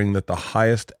ensuring that the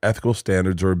highest ethical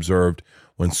standards are observed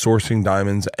when sourcing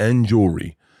diamonds and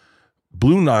jewelry.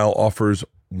 Blue Nile offers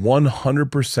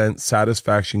 100%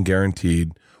 satisfaction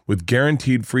guaranteed with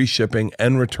guaranteed free shipping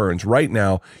and returns. Right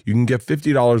now, you can get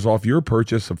 $50 off your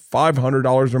purchase of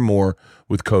 $500 or more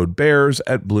with code BEARS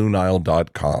at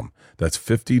BlueNile.com. That's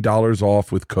 $50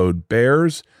 off with code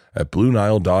BEARS at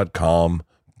BlueNile.com,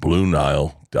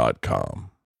 BlueNile.com.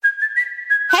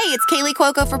 Hey, it's Kaylee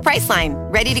Cuoco for Priceline.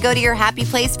 Ready to go to your happy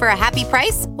place for a happy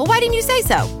price? Well, why didn't you say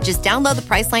so? Just download the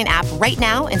Priceline app right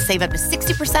now and save up to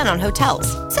 60% on hotels.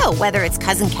 So whether it's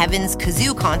Cousin Kevin's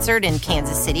Kazoo Concert in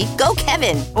Kansas City, go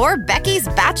Kevin, or Becky's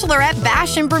Bachelorette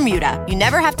Bash in Bermuda, you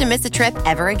never have to miss a trip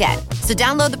ever again. So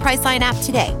download the Priceline app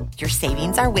today. Your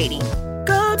savings are waiting.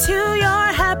 Go to your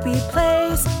happy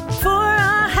place for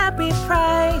a happy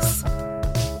price.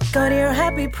 Go to your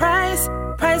happy price,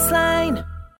 Priceline.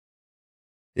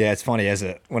 Yeah, it's funny.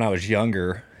 When I was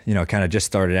younger, kind of just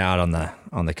started out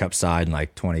on the cup side in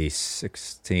like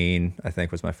 2016, I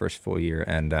think was my first full year,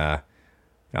 and I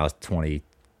was 22,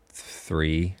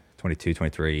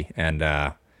 23, and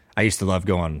I used to love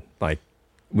going. Like,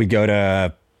 we'd go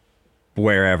to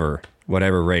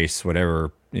whatever race,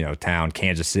 whatever town,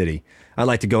 Kansas City. I'd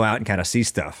like to go out and kind of see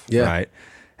stuff, right?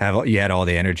 You had all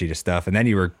the energy to stuff, and then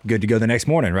you were good to go the next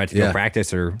morning, right, to go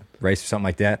practice or race or something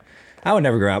like that. I would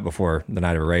never go out before the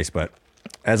night of a race, but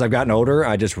as I've gotten older,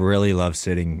 I just really love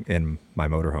sitting in my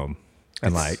motorhome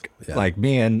and like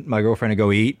me and my girlfriend to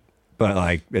go eat, but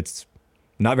like it's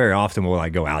not very often we'll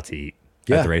like go out to eat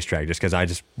at the racetrack just because I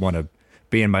just want to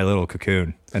be in my little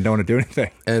cocoon and don't want to do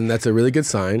anything. And that's a really good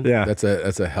sign. Yeah. That's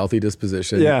a healthy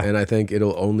disposition. Yeah. And I think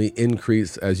it'll only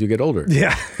increase as you get older.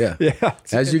 Yeah. Yeah. Yeah.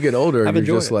 As you get older, I've you're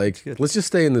enjoyed just it. like, let's just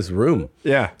stay in this room.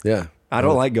 Yeah. Yeah. I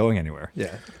don't like going anywhere.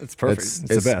 Yeah. It's perfect. It's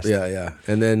the best. Yeah, yeah.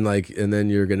 And then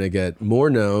you're gonna get more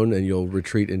known, and you'll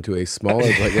retreat into a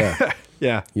smaller.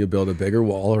 Yeah. You'll build a bigger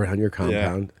wall around your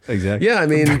compound. Yeah, exactly. Yeah, I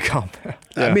mean, compound.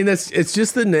 Yeah. I mean it's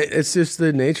just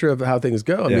the nature of how things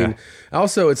go. I mean,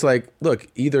 also it's like, look,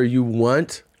 either you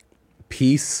want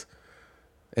peace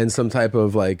and some type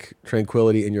of like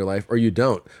tranquility in your life, or you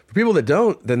don't. For people that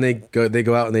don't, then they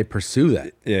go out and they pursue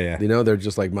that. Yeah. They're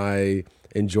just like, my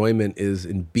enjoyment is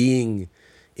in being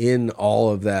in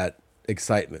all of that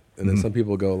excitement. And then some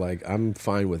people go like, I'm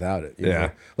fine without it. You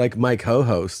know? Like my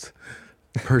co-host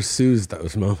pursues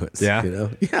those moments. Yeah.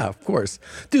 Yeah, of course.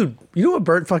 Dude, you know what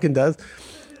Bert fucking does?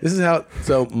 This is how,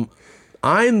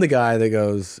 I'm the guy that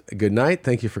goes, good night,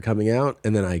 thank you for coming out.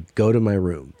 And then I go to my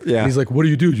room. Yeah. And he's like, what do?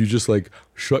 You just like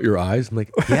shut your eyes? I'm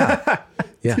like, yeah.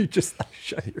 Yeah. You just like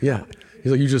shut your Yeah.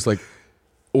 He's like, you just like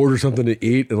order something to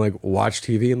eat and like watch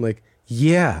TV. I'm like,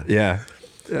 yeah.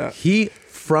 Yeah. He,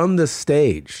 from the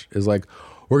stage, is like,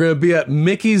 we're going to be at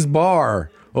Mickey's Bar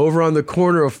over on the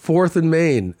corner of 4th and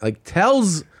Main. Like,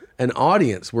 tells an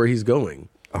audience where he's going.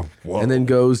 Oh, whoa. And then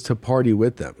goes to party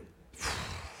with them.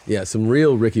 Yeah, some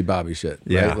real Ricky Bobby shit.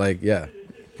 Yeah. Right? Like, yeah.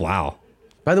 Wow.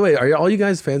 By the way, are all you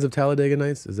guys fans of Talladega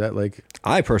Nights? Is that like...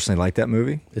 I personally like that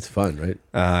movie. It's fun,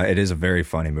 right? It is a very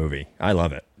funny movie. I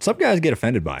love it. Some guys get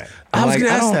offended by it. I was going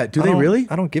to ask that. Do they really?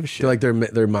 I don't give a shit. They're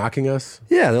like they're mocking us?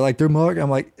 Yeah, they're mocking. I'm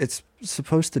like, it's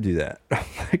supposed to do that.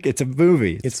 Like, it's a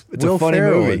movie. It's Will a funny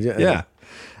Ferrell, movie. yeah. Yeah.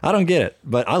 I don't get it,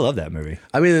 but I love that movie.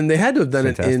 I mean, and they had to have done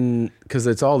Fantastic. it in... Because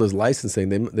it's all this licensing.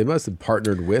 They must have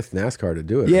partnered with NASCAR to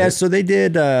do it. Yeah, right? so they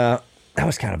did. That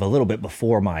was kind of a little bit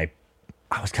before I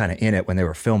was kind of in it when they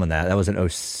were filming that. That was in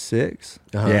 06.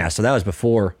 Yeah, so that was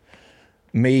before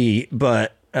me.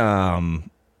 But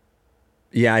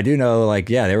yeah, I do know. Like,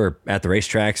 yeah, they were at the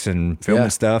racetracks and filming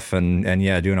stuff, and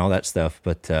doing all that stuff.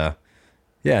 But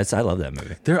yeah, I love that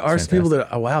movie. There are people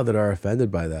that are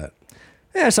offended by that.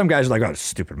 Yeah, some guys are like, "Oh, it's a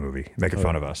stupid movie, making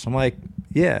fun of us." I'm like,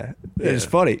 "Yeah, it's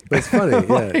funny. It's funny.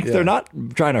 Like, Yeah. They're not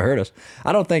trying to hurt us."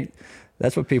 I don't think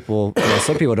that's what people.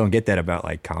 Some people don't get that about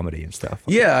like comedy and stuff.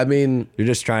 Yeah, I mean, You're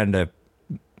just trying to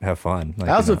have fun. Like,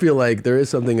 I also feel like there is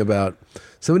something about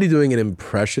somebody doing an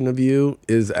impression of you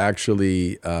is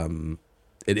actually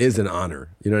it is an honor.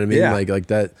 You know what I mean? Yeah. Like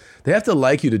that. They have to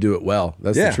like you to do it well.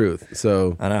 That's the truth.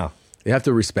 So I know. they have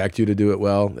to respect you to do it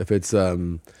well. If it's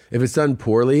done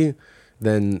poorly,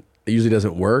 then it usually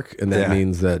doesn't work, and that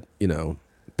means that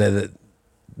that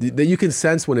you can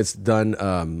sense when it's done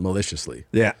maliciously.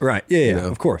 Yeah. Right. Yeah. Yeah. know?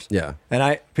 Of course. Yeah.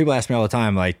 And people ask me all the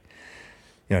time, like,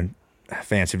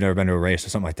 fans who've never been to a race or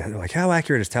something like that. They're like, "How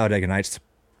accurate is Talladega Nights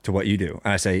to what you do?"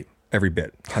 And I say, every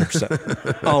bit,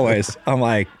 100%. Always. I'm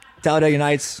like, Talladega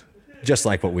Nights, just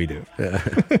like what we do. Yeah.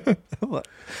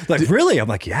 Like, really? I'm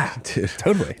like, yeah, dude,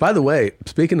 totally. By the way,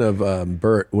 speaking of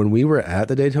Bert, when we were at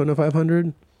the Daytona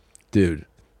 500, dude,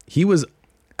 he was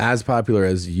as popular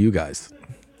as you guys.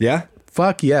 Yeah?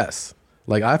 Fuck yes.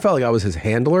 Like, I felt like I was his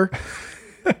handler.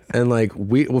 And like,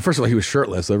 first of all, he was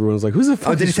shirtless. So everyone was like, who's the fuck?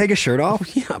 Oh, did he take his shirt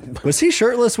off? Yeah. Was he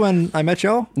shirtless when I met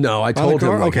y'all? No, I told him,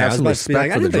 like, okay, have I was some about to be respect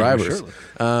like, for the I didn't think he was drivers.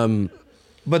 shirtless.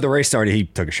 But the race started, he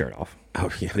took his shirt off. Oh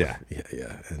yeah, Yeah.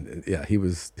 yeah. And yeah, he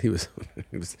was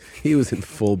in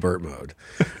full Burt mode.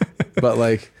 But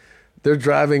like, they're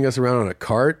driving us around on a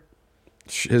cart.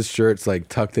 His shirt's like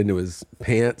tucked into his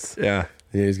pants. Yeah.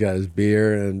 And he's got his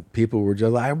beer, and people were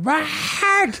just like,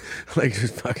 "Right!" Like,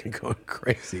 just fucking going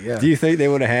crazy. Yeah. Do you think they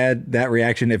would have had that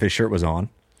reaction if his shirt was on?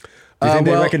 Do you think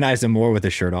they recognized him more with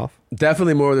his shirt off?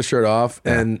 Definitely more with the shirt off.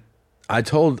 Yeah. And I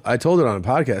told it on a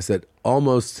podcast that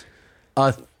almost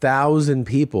 1,000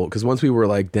 people, because once we were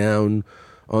like down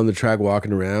on the track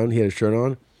walking around, he had his shirt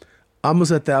on.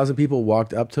 Almost 1,000 people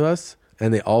walked up to us,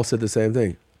 and they all said the same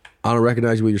thing. "I don't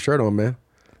recognize you with your shirt on, man."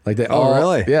 Like they all,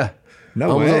 really? Yeah.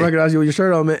 No I way. don't recognize you with your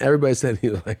shirt on, man. Everybody said he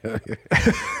was like, okay.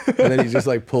 And then he just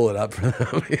like pull it up for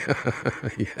them.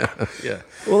 Yeah.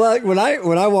 Well, like when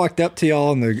I walked up to y'all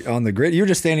on the grid, you were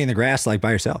just standing in the grass like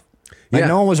by yourself. Like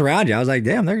no one was around you. I was like,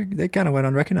 damn, they kind of went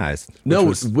unrecognized.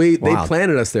 No, they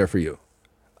planted us there for you.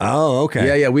 Oh,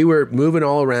 okay. Yeah. We were moving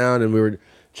all around, and we were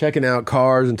checking out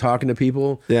cars and talking to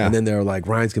people. Yeah. And then they were like,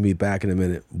 "Ryan's gonna be back in a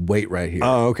minute. Wait right here."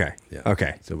 Oh, okay. Yeah.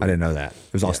 Okay. So I didn't know that.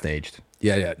 It was all staged.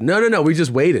 Yeah. No. We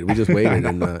just waited.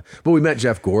 And but we met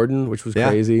Jeff Gordon, which was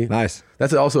crazy. Nice.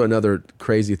 That's also another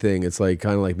crazy thing. It's like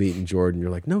kind of like meeting Jordan. You're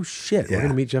like, no shit, we're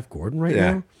gonna meet Jeff Gordon right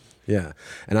now. Yeah.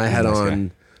 And I had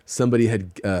on somebody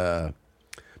had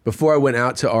before I went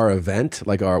out to our event,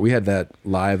 we had that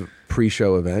live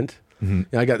pre-show event.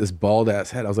 Mm-hmm. I got this bald ass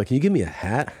hat. I was like, "Can you give me a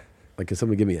hat? Like, can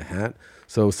somebody give me a hat?"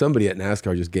 So somebody at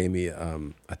NASCAR just gave me,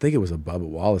 I think it was a Bubba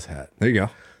Wallace hat. There you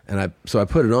go. And I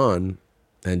put it on,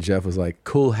 and Jeff was like,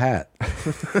 "Cool hat."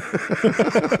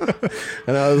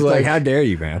 And I was like, "How dare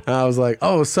you, man?" I was like,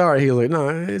 "Oh, sorry." He was like, "No,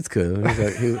 it's good."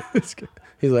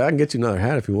 He's like, "I can get you another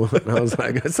hat if you want." And I was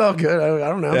like, "It's all good. I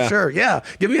don't know. Yeah. Sure. Yeah.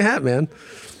 Give me a hat, man."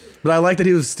 But I like that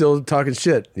he was still talking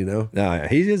shit, No, yeah,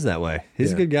 he is that way.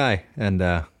 He's a good guy. And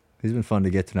he's been fun to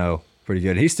get to know pretty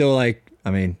good. He's still way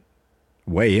in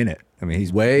it. I mean,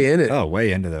 he's way in it. Oh,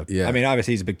 way into the. Yeah. I mean,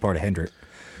 obviously he's a big part of Hendrick.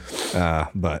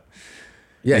 But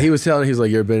yeah, he was telling. He's like,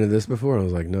 "You ever been to this before?" I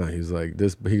was like, "No." He's like,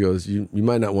 "This." He goes, "You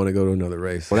might not want to go to another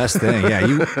race." Well, that's the thing. Yeah,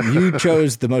 you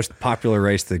chose the most popular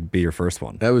race to be your first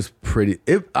one. That was pretty.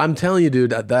 I'm telling you, dude,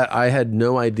 that I had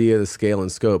no idea the scale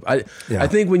and scope. I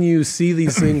think when you see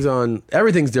these things on,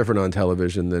 everything's different on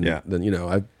television than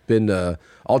I've been to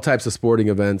all types of sporting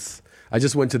events. I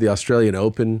just went to the Australian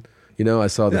Open. I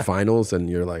saw the finals, and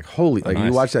you're like, holy, like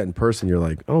you watch that in person, you're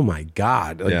like, oh my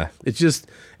God. Like, it's just,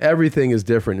 everything is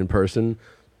different in person.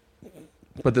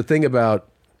 But the thing about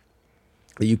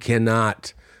that you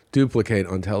cannot duplicate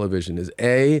on television is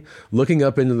looking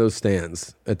up into those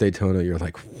stands at Daytona. You're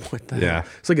like, what the hell?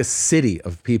 It's like a city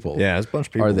of people. Yeah, there's a bunch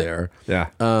of people are there. Yeah.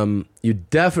 You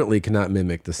definitely cannot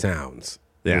mimic the sounds.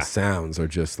 Yeah. The sounds are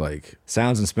just like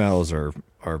sounds and smells are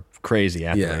crazy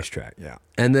at the racetrack. Yeah.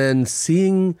 And then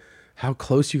seeing how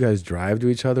close you guys drive to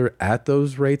each other at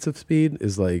those rates of speed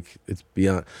is like, it's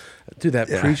beyond. Dude, that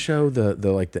pre-show, the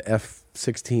like the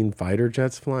F-16 fighter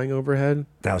jets flying overhead.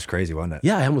 That was crazy, wasn't it?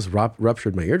 Yeah, I almost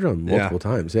ruptured my eardrum multiple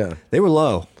times. Yeah. They were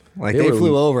low. Like they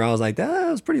flew over. I was like, that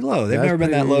was pretty low. They've never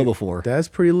been that low before. That's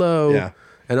pretty low. Yeah.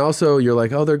 And also you're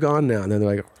like, oh, they're gone now. And then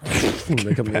they're like,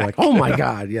 they're like, oh my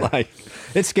God. Yeah. Like,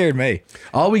 it scared me.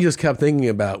 All we just kept thinking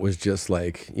about was just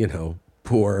like, you know,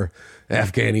 poor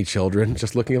Afghani children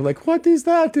just looking at like, what is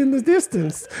that in the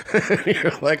distance? And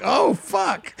you're like, oh,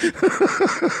 fuck.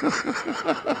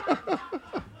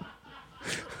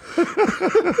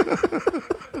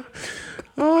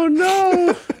 Oh,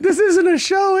 no. This isn't a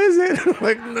show, is it?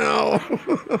 Like, no.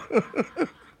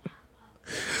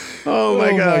 Oh,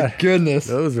 my God. My goodness.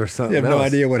 Those are something You have else. no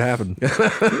idea what happened.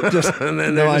 Just And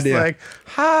then no they're just idea. like,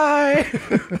 hi.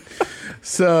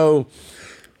 So,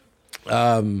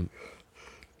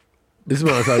 this is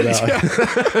what I'm talking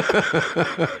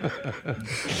about.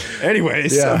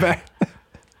 Anyways. Yeah.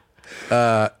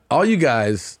 All you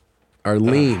guys are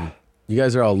lean. You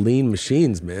guys are all lean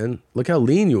machines, man. Look how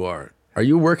lean you are. Are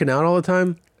you working out all the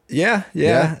time? Yeah.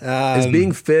 Is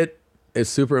being fit is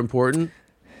super important?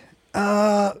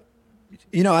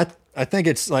 You know, I think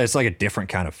it's like a different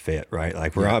kind of fit, right?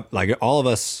 Like we're up, like all of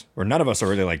us, or none of us are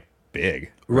really like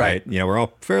big, right? You know, we're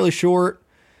all fairly short,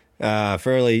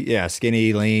 fairly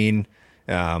skinny, lean.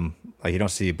 Like you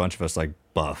don't see a bunch of us like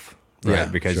buff, right? Yeah,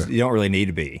 Because sure. you don't really need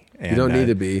to be. And, You don't need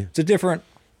to be. It's a different,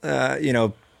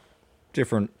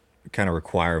 different kind of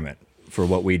requirement for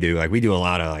what we do. Like we do a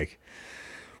lot of like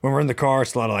when we're in the car,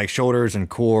 it's a lot of like shoulders and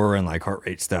core and like heart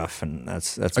rate stuff, and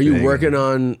that's. Are you big. working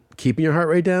on keeping your heart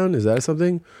rate down? Is that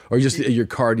something, or just your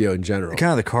cardio in general?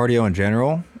 Kind of the cardio in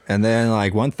general, and then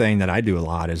like one thing that I do a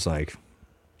lot is like,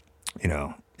 you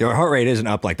know, your heart rate isn't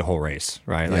up like the whole race,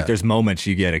 right? Like there's moments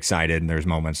you get excited, and there's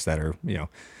moments that are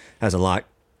has a lot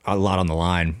on the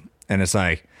line, and it's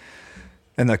like,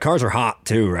 and the cars are hot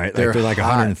too, right? Like they're like hot.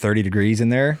 130 degrees in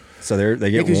there, so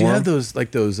they get warm. Because you have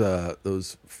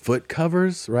those foot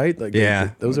covers, right? Like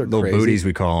those are little crazy. booties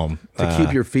we call them to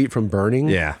keep your feet from burning.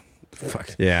 Yeah.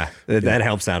 Fuck. Yeah. That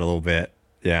helps out a little bit.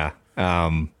 Yeah.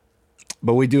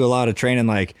 But we do a lot of training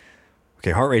like, okay,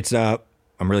 heart rate's up.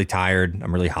 I'm really tired.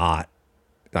 I'm really hot.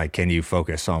 Like, can you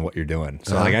focus on what you're doing?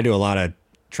 So like I do a lot of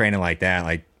training like that,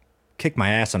 like kick my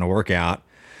ass on a workout,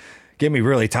 get me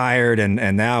really tired. And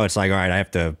now it's like, all right,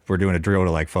 we're doing a drill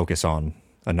to like focus on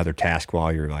another task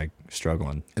while you're like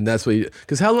struggling. And that's what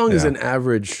because how long is an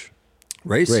average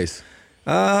race?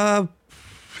 3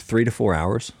 to 4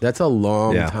 hours. That's a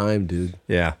long time, dude.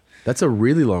 Yeah. That's a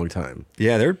really long time.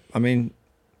 Yeah, they're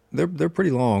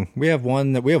pretty long. We have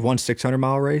one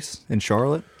 600-mile race in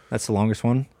Charlotte. That's the longest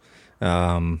one.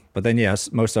 But then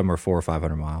yes, most of them are 400 or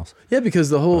 500 miles. Yeah, because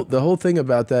the whole thing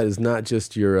about that is not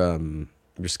just your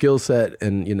skill set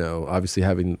and obviously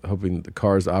hoping the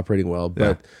car's operating well,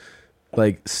 but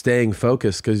like staying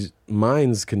focused because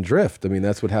minds can drift. I mean,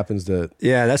 that's what happens to.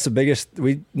 Yeah, that's the biggest.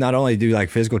 We not only do like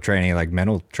physical training, like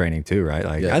mental training too, right?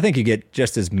 Like I think you get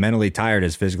just as mentally tired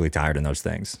as physically tired in those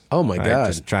things. Oh my God.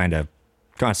 Just trying to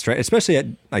concentrate, especially at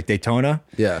like Daytona.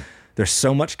 Yeah. There's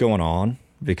so much going on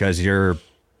because you're,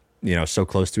 so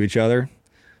close to each other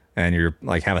and you're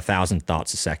like have 1,000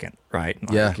 thoughts a second, right?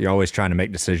 Like, you're always trying to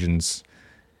make decisions.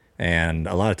 And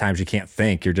a lot of times you can't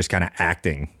think, you're just kind of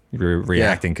acting. You're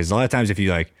reacting because a lot of times if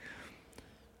you like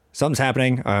something's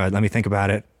happening, let me think about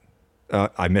it.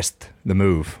 I missed the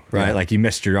move, right? Yeah. Like you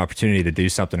missed your opportunity to do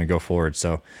something and go forward.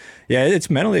 So yeah, it's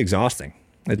mentally exhausting.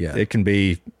 It can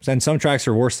be, and some tracks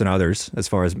are worse than others as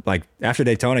far as like after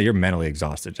Daytona, you're mentally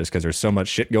exhausted just because there's so much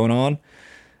shit going on.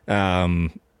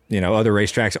 Other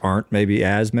racetracks aren't maybe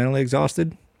as mentally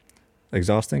exhausting,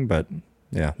 but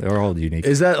yeah, they're all unique.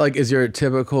 Is that like, is your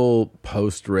typical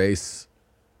post race,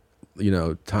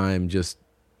 time just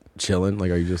chilling?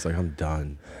 Like, are you just like, I'm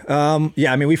done?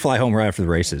 Yeah, I mean, we fly home right after the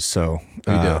races. So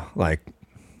we do.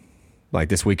 Like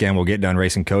this weekend, we'll get done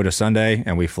racing COTA Sunday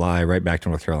and we fly right back to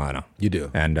North Carolina. You do.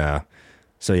 And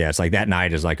so yeah, it's like that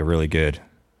night is like a really good,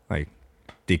 like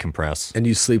decompress. And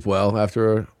you sleep well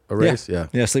after a race? Yeah.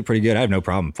 Yeah, sleep pretty good. I have no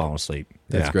problem falling asleep.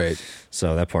 That's great.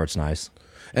 So that part's nice.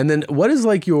 And then what is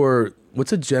like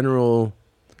what's a general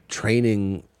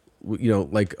training,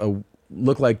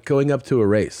 look like going up to a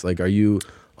race? Like, are you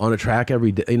on a track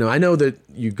every day? You know, I know that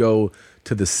you go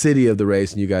to the city of the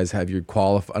race and you guys have your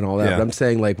qualify and all that. Yeah. But I'm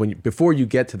saying like before you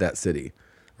get to that city,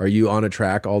 are you on a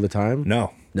track all the time?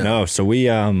 No. So we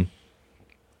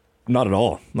not at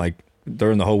all. Like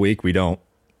during the whole week, we're not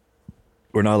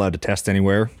allowed to test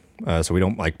anywhere. So we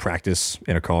don't like practice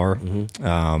in a car,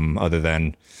 other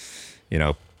than, you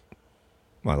know,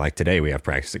 well, like today we have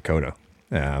practice at Coda,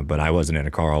 but I wasn't in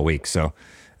a car all week. So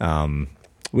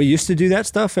we used to do that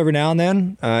stuff every now and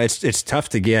then. It's tough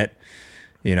to get,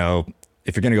 you know,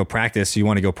 if you're going to go practice, you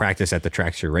want to go practice at the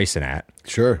tracks you're racing at.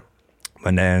 Sure.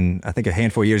 And then I think a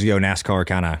handful of years ago, NASCAR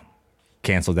kind of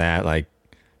canceled that, like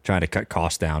trying to cut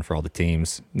costs down for all the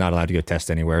teams, not allowed to go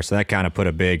test anywhere. So that kind of put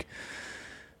a big,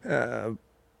 that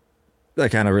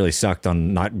kind of really sucked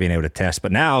on not being able to test.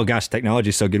 But now, gosh,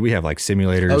 technology's so good. We have like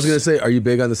simulators. I was going to say, are you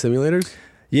big on the simulators?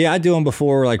 Yeah, I do them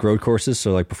before like road courses.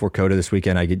 So like before Coda this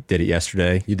weekend, I did it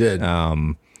yesterday. You did.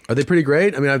 Are they pretty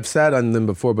great? I mean, I've sat on them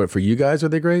before, but for you guys, are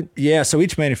they great? Yeah. So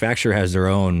each manufacturer has their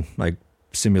own like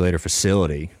simulator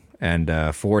facility,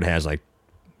 and Ford has like,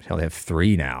 hell, they have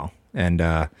 3 now, and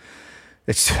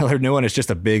it's their new one is just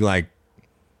a big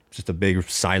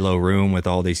silo room with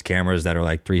all these cameras that are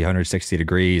like 360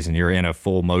 degrees, and you're in a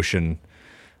full motion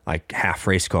like half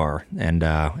race car, and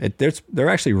they're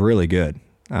actually really good.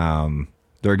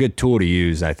 They're a good tool to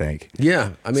use, I think.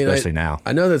 Yeah, I mean, especially now.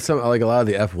 I know that some like a lot of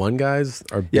the F1 guys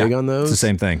are big on those. It's the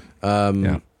same thing.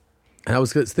 And I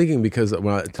was thinking, because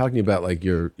when I was talking about like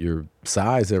your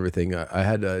size and everything, I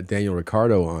had Daniel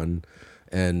Ricciardo on,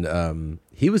 and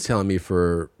he was telling me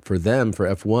for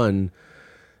F1,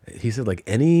 he said like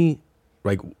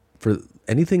for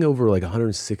anything over like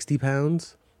 160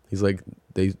 pounds, he's like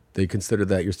they consider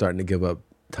that you're starting to give up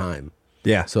time.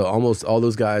 Yeah. So almost all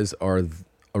those guys are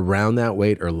around that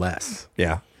weight or less.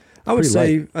 Yeah. I'd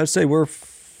say we're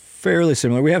fairly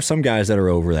similar. We have some guys that are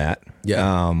over that.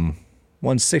 Yeah.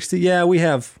 160. Yeah, we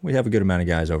have a good amount of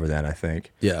guys over that, I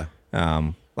think. Yeah.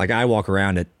 Like I walk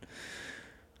around at,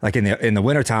 like in the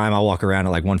wintertime, I'll walk around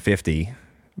at like 150,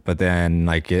 but then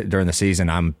like during the season,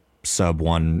 I'm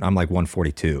I'm like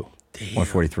 142,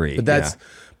 143. But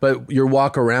but your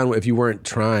walk around, if you weren't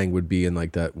trying, would be in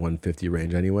like that 150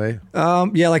 range anyway.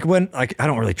 Yeah, like I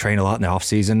don't really train a lot in the off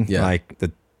season. Yeah. Like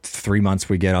the 3 months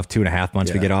we get off, 2.5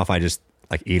 months we get off, I just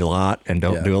like eat a lot and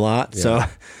don't do a lot. Yeah. So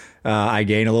I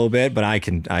gain a little bit, but I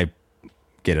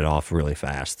get it off really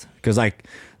fast. Because like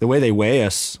the way they weigh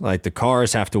us, like the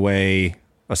cars have to weigh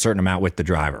a certain amount with the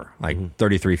driver, like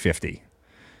 3,350.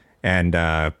 And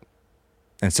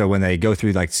so when they go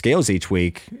through like scales each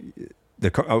week,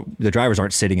 the drivers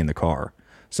aren't sitting in the car.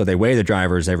 So they weigh the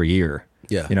drivers every year.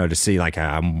 Yeah. You know, to see like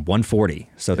I'm 140.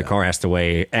 So the car has to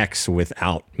weigh X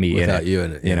without me Without in it. you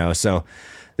in it. You know, so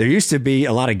there used to be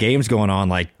a lot of games going on.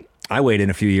 Like I weighed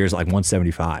in a few years like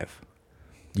 175.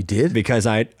 You did? Because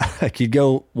you'd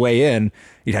go weigh in,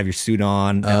 you'd have your suit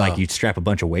on, and like you'd strap a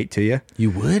bunch of weight to you.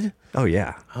 You would? Oh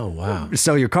yeah. Oh wow.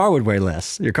 So your car would weigh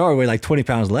less. Your car would weigh like 20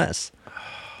 pounds less.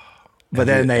 But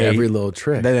every little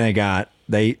trick.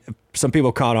 Then some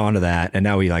people caught on to that, and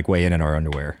now we like weigh in our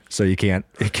underwear. So you can't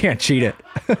cheat it.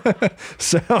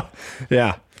 So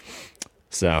yeah.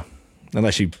 So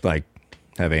unless you like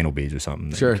have anal beads or something,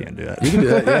 then Sure. you can't do that. You can do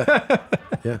that, yeah.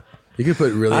 Yeah. You could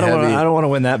put really I don't want to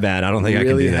win that bad. I don't think I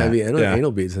can do that. Really heavy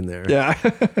anal beads in there. Yeah.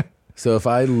 So if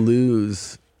I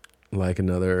lose like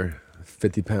another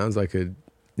 50 pounds, I could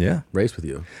race with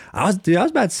you. I was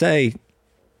about to say,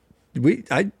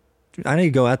 I need to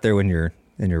go out there when you're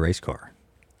in your race car.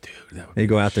 Dude, that would I need to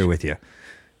go out there with you.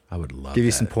 I would love Give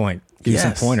you that. Give you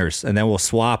some pointers, and then we'll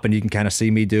swap, and you can kind of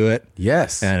see me do it.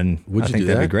 Yes. And would I you think do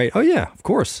that'd that? be great. Oh yeah, of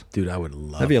course. Dude, I would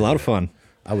love That'd be a lot of fun.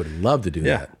 I would love to do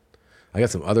Yeah. that. I got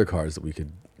some other cars that we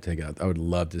could take out. I would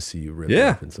love to see you rip Yeah.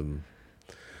 up in some.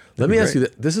 Let me ask you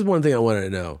this is one thing I wanted to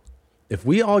know. If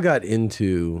we all got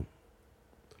into,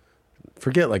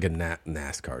 forget like a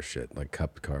NASCAR shit, like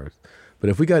cup cars, but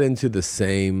if we got into the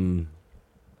same,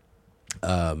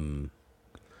 I don't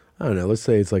know, let's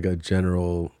say it's like a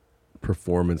general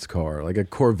performance car, like a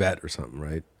Corvette or something,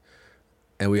 right?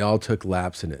 And we all took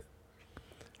laps in it.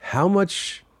 How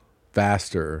much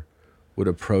faster would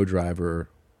a pro driver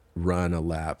run a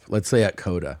lap, let's say at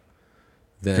Coda,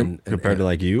 than Compared to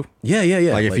like you? Yeah.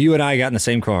 Like if you and I got in the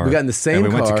same car. we got in the same and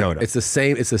we car, went to Coda. it's the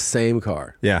same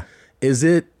car. Yeah. Is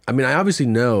it? I mean, I obviously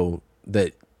know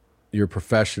that you're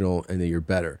professional and that you're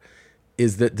better.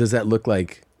 Does that look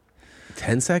like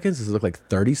 10 seconds? Does it look like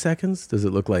 30 seconds? Does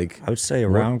it look like? I would say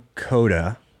around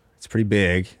Coda, it's pretty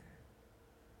big.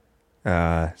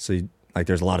 Like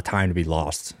there's a lot of time to be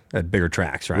lost at bigger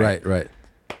tracks, right? Right.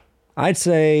 I'd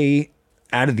say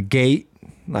out of the gate,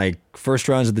 like first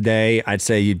runs of the day, I'd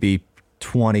say you'd be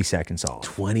 20 seconds off.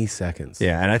 20 seconds.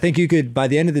 Yeah, and I think you could, by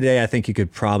the end of the day, I think you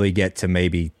could probably get to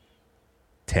maybe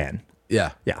 10.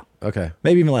 Yeah. Yeah. Okay.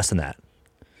 Maybe even less than that.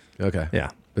 Okay. Yeah.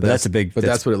 But that's a big. But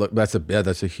that's what it look. That's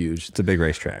a huge. It's a big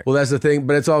racetrack. Well, that's the thing.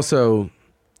 But it's a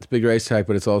big racetrack.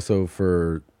 But it's also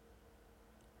for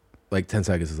like 10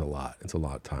 seconds is a lot. It's a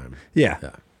lot of time. Yeah.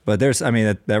 Yeah. But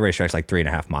that racetrack's like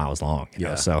 3.5 miles long. You know,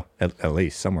 Yeah. so at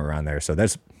least somewhere around there. So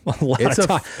there's a lot It's of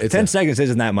time. 10 a- seconds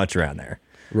isn't that much around there.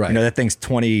 Right. You know, that thing's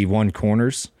 21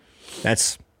 corners.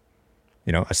 That's,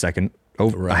 a second,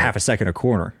 over Right. a half a second a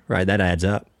corner, right? That adds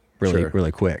up really, Sure.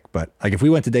 really quick. But like if we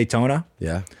went to Daytona,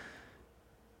 Yeah.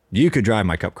 you could drive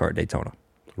my Cup car at Daytona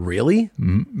Really?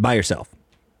 by yourself.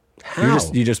 How?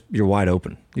 You're wide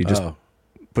open. You just Oh.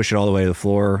 push it all the way to the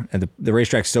floor. And the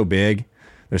racetrack's so big.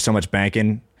 There's so much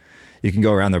banking. You can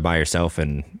go around there by yourself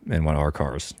in one of our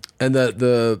cars. And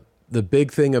the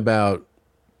big thing about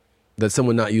that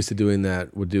someone not used to doing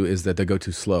that would do is that they go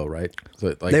too slow, right?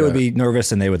 So like They would be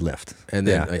nervous and they would lift. and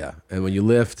then and when you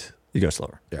lift, You go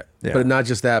slower. yeah. Yeah. But not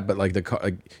just that, but like the car,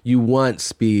 like you want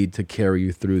speed to carry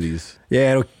you through these.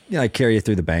 Yeah, it'll carry you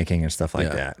through the banking and stuff like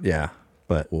Yeah. that. Yeah.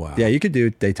 But Wow. yeah, you could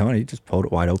do Daytona. You just hold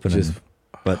it wide open. Just-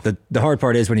 But the hard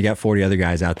part is when you got 40 other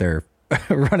guys out there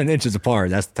running inches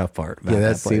apart. That's the tough part. about Yeah, that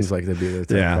place. seems like that'd be the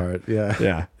tough Yeah. part. Yeah,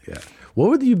 Yeah. yeah. What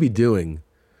would you be doing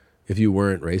if you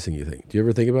weren't racing? You think? Do you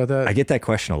ever think about that? I get that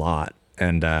question a lot.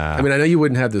 And I mean, I know you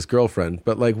wouldn't have this girlfriend,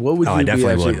 but like, what would you I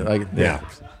definitely be actually wouldn't. like? Yeah.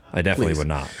 I definitely Please. would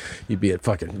not. You'd be at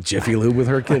fucking Jiffy Lube with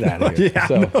her kid out of here. Yeah,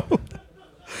 So,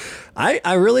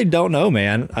 I really don't know,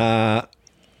 man.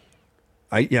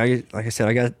 Like I said,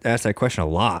 I got asked that question a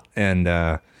lot, and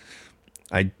I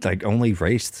like only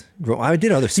raced. I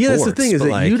did other sports. yeah, that's the thing is but,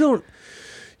 that like, you don't.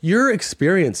 Your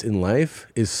experience in life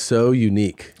is so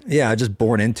unique, Yeah, I just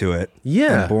born into it.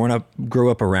 Yeah. And grew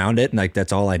up around it, and like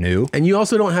that's all I knew. and you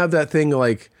also don't have that thing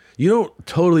like you don't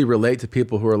totally relate to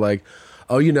people who are like,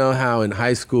 oh, you know how in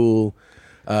high school,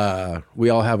 we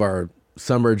all have our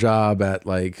summer job at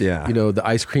like, Yeah. the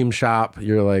ice cream shop.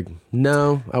 You're like,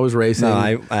 no, I was racing. No,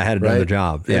 I had another right?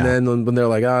 job. Yeah. And then when they're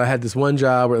like, oh, I had this one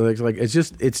job, where like it's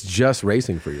just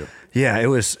racing for you. Yeah, it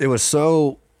was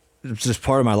just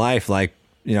part of my life. Like,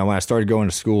 when I started going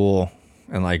to school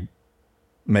and like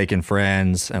making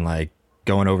friends and like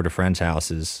going over to friends'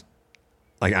 houses,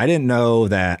 like I didn't know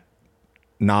that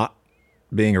not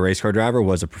being a race car driver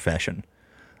was a profession.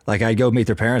 Like I'd go meet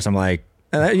their parents. I'm like,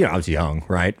 I was young,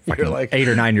 right? Fucking like- 8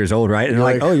 or 9 years old, right? And they're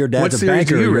like, like, oh, your what dad's a series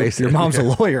do banker. you Your, race your in? mom's a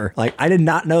lawyer. Like I did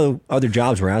not know other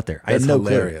jobs were out there. I That's had no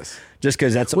hilarious. clue. Just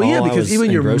because that's Well, all yeah, I because was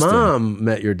even your engrossed in. mom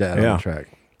met your dad on Yeah. the track.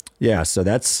 Yeah, so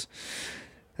that's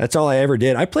all I ever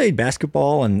did. I played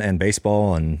basketball and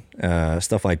baseball and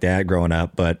stuff like that growing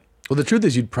up, but Well, the truth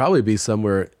is, you'd probably be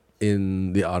somewhere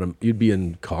in the autumn. You'd be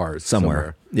in cars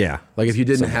somewhere. Yeah. Like if you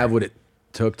didn't have what it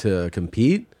took to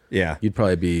compete, Yeah. you'd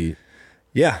probably be.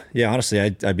 Yeah. Honestly,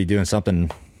 I'd be doing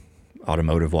something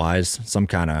automotive wise, some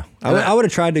kind of. I would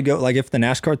have tried to go, like if the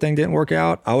NASCAR thing didn't work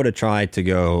out, I would have tried to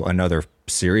go another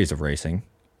series of racing.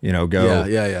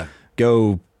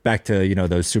 Go back to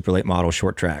those super late model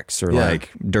short tracks or Yeah. like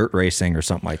dirt racing or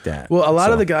something like that. Well, a lot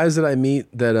So, of the guys that I meet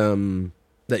that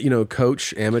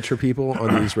coach amateur people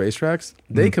on these racetracks,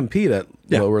 they compete at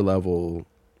Yeah. lower level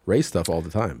race stuff all the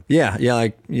time. Yeah,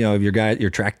 like your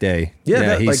track day.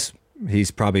 Yeah,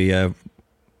 he's probably a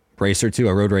racer too,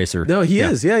 a road racer. No, he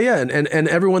is. Yeah, yeah. And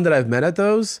everyone that I've met at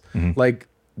those, Mm-hmm. like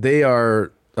they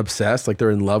are obsessed, like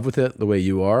they're in love with it the way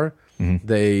you are. Mm-hmm.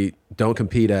 They don't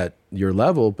compete at your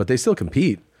level, but they still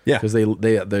compete. Yeah. Because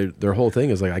their whole thing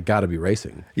is like, I gotta be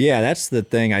racing. Yeah, that's the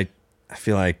thing I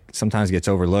feel like sometimes gets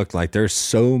overlooked. Like there's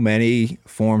so many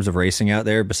forms of racing out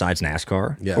there besides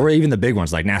NASCAR. Yeah. Or even the big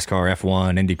ones like NASCAR,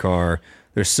 F1, IndyCar.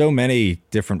 There's so many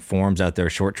different forms out there,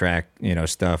 short track,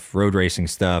 stuff, road racing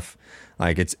stuff.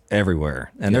 Like it's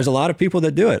everywhere. And there's a lot of people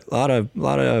that do it. A lot of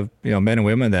men and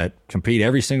women that compete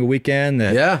every single weekend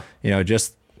that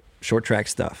just short track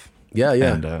stuff. Yeah,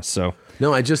 yeah. And so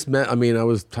No, I just met. I mean, I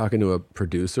was talking to a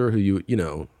producer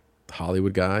who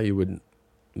Hollywood guy. You wouldn't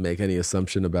make any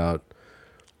assumption about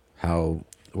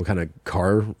what kind of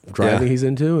car driving he's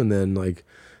into, and then like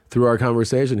through our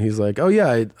conversation, he's like, "Oh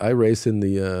yeah, I race in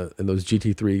those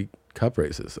GT3 Cup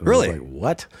races." And Really? I was like,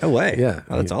 what? no way. Yeah.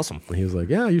 Oh, that's awesome. And he was like,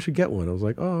 "Yeah, you should get one." I was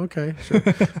like, "Oh, okay, sure."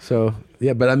 So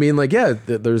yeah, but I mean, like, yeah,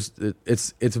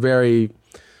 it's very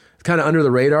kind of under the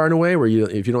radar in a way where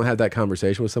if you don't have that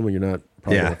conversation with someone, you're not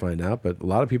probably Yeah. gonna find out. But a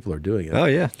lot of people are doing it. Oh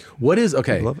yeah. What is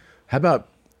okay? love it. How about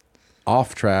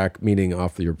off track, meaning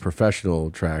off your professional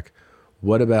track?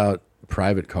 What about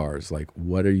private cars? Like,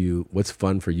 what's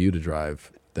fun for you to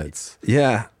drive? That's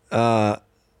Yeah.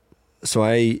 So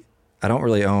I I don't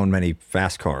really own many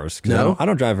fast cars. No? I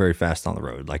don't drive very fast on the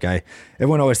road. Like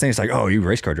everyone always thinks like, oh, you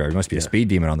race car driver, you must be a speed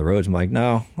demon on the roads. I'm like,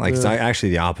 no, like it's actually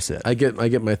the opposite. I get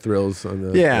my thrills on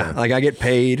the like I get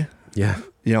paid, a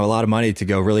lot of money to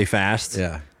go really fast.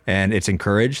 Yeah. And it's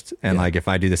encouraged. And like if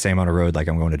I do the same on the road, like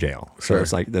I'm going to jail. So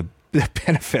it's like the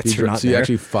benefits are not so there. You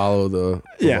actually follow the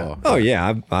law. Oh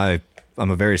yeah. I'm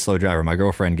a very slow driver. My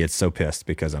girlfriend gets so pissed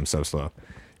because I'm so slow.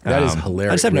 That is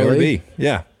hilarious. I just have nowhere to be.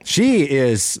 Yeah. She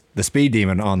is the speed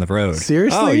demon on the road.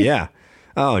 Seriously? Oh, yeah.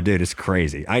 Oh, dude, it's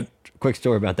crazy. Quick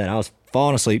story about that. I was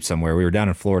falling asleep somewhere. We were down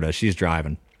in Florida. She's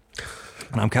driving.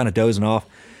 And I'm kind of dozing off.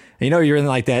 And you're in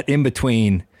like that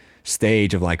in-between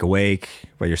stage of like awake,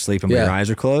 where you're sleeping but your eyes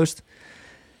are closed.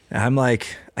 And I'm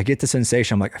like, I get the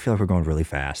sensation. I'm like, I feel like we're going really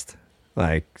fast.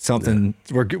 Like something,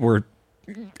 we're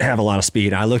have a lot of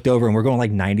speed. I looked over and we're going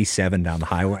like 97 down the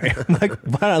highway. I'm like,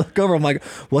 when I look over, I'm like,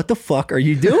 what the fuck are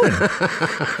you doing?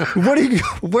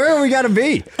 Where are we got to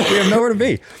be? We have nowhere to be.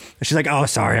 And she's like, oh,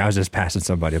 sorry, I was just passing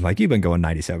somebody. I'm like, you've been going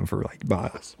 97 for like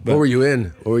miles. But, what were you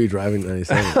in? What were you driving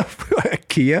 97? A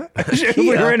Kia. We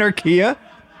were in her Kia.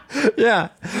 Yeah.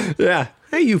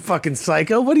 Hey, you fucking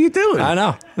psycho. What are you doing? I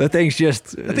know. That thing's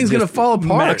going to fall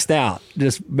apart.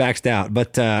 Maxed out.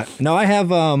 But no, I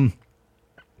have...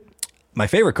 my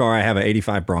favorite car, I have an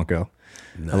 85 Bronco.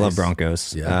 Nice. I love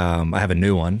Broncos. Yeah. I have a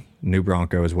new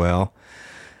Bronco as well.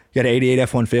 Got an 88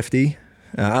 F-150.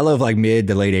 I love like mid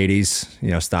to late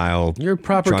 80s, style. You're a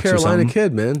proper Carolina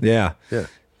kid, man. Yeah. Yeah.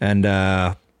 And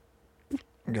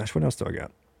gosh, what else do I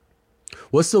got?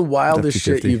 What's the wildest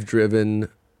shit you've driven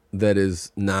that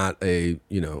is not a,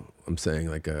 I'm saying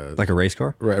like a race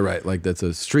car? Right. Like that's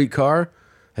a street car.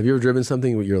 Have you ever driven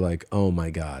something where you're like, oh my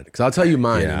God? Because I'll tell you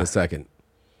mine in a second.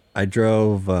 I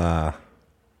drove, what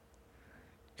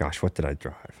did I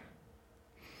drive?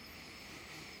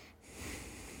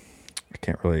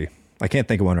 I can't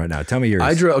think of one right now. Tell me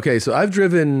yours. So I've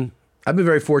been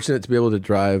very fortunate to be able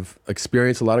to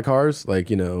experience a lot of cars. Like,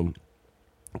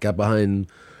 got behind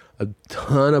a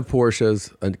ton of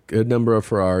Porsches, a good number of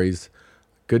Ferraris,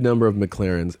 good number of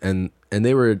McLarens, and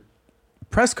they were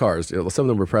press cars. Some of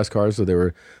them were press cars, so they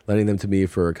were lending them to me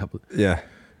for a couple. Yeah.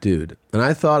 Dude. And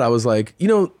I thought, I was like,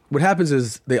 what happens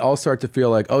is they all start to feel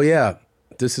like, oh yeah,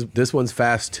 this one's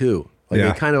fast too. Like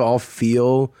they kind of all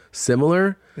feel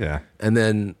similar. Yeah. And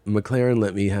then McLaren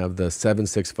let me have the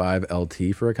 765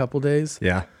 LT for a couple days.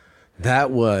 Yeah.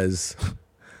 That's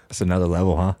another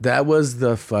level, huh? That was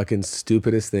the fucking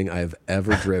stupidest thing I've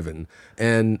ever driven.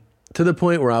 And to the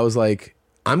point where I was like,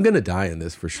 I'm going to die in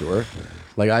this for sure.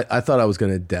 Like I thought I was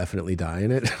going to definitely die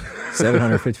in it.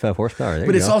 755 horsepower.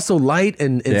 But it's also light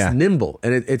and it's nimble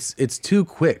and it's too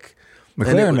quick.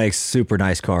 McLaren makes super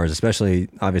nice cars, especially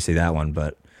obviously that one,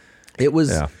 but it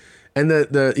was, and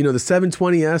the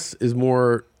 720S is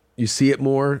more, you see it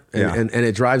more and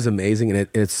it drives amazing and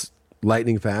it's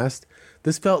lightning fast.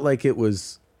 This felt like it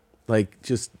was like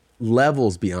just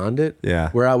levels beyond it.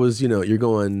 Yeah. Where I was, you're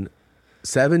going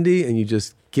 70 and you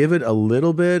just give it a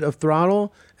little bit of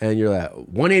throttle and you're at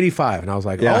 185. And I was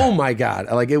like, oh my God.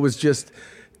 Like it was just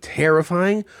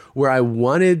terrifying where I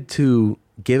wanted to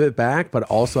give it back, but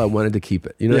also I wanted to keep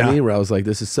it. You know what I mean? Where I was like,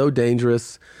 this is so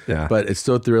dangerous, but it's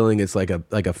so thrilling. It's like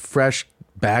a fresh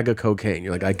bag of cocaine.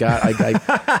 You're like,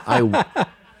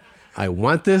 I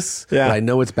want this, but I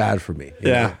know it's bad for me. You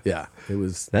know? Yeah. It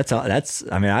was. I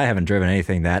mean, I haven't driven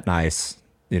anything that nice,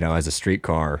 as a street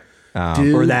car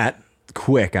or that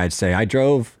quick. I'd say I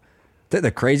drove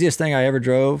the craziest thing I ever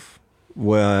drove.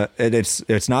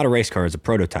 It's not a race car. It's a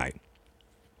prototype.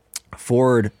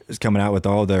 Ford is coming out with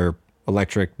all their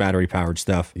electric battery powered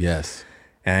stuff. Yes.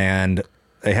 And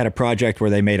they had a project where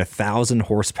they made 1,000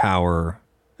 horsepower,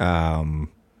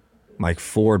 like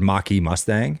Ford Mach-E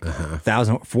Mustang,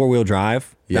 1,000 4-wheel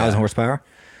drive, 1,000 horsepower.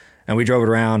 And we drove it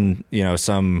around,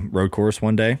 some road course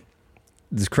one day.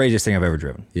 This craziest thing I've ever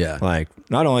driven. Yeah. Like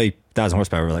not only 1,000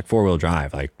 horsepower, but like 4-wheel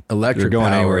drive, like electric you're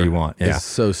going anywhere you want. Yeah. It's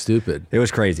so stupid. It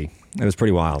was crazy. It was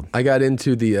pretty wild. I got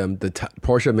into the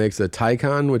Porsche makes a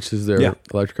Taycan, which is their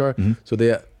electric car. Mm-hmm. So they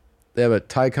have a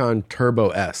Taycan Turbo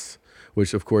S,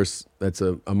 which of course that's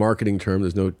a marketing term.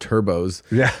 There's no turbos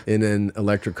in an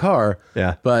electric car.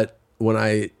 Yeah. But when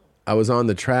I was on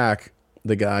the track,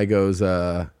 the guy goes,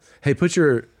 "Hey, put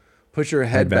your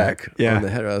head back on the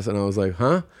headrest," and I was like,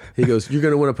 "Huh?" He goes, "You're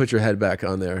gonna want to put your head back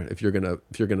on there if you're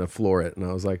gonna floor it." And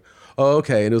I was like, "Oh,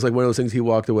 okay." And it was like one of those things. He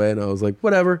walked away, and I was like,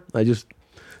 "Whatever." I just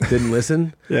didn't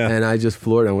listen, and I just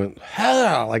floored. And I went,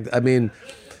 "Hell!" Like, I mean,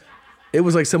 it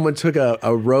was like someone took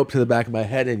a rope to the back of my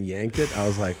head and yanked it. I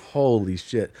was like, "Holy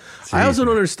shit!" Jeez, I also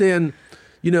don't understand.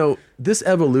 This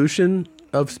evolution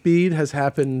of speed has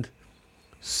happened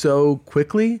so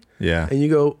quickly. Yeah. And you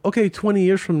go, okay, 20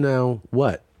 years from now,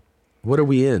 what? What are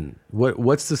we in?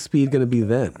 What's the speed going to be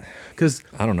then? Because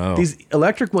I don't know. These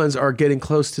electric ones are getting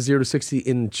close to 0 to 60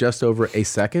 in just over a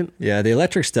second. Yeah, the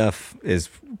electric stuff is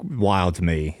wild to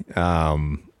me.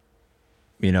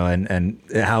 You know, and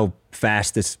how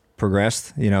fast this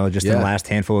progressed. You know, just in the last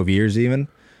handful of years, even.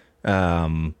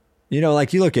 You know,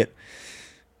 like you look at,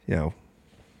 you know,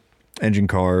 engine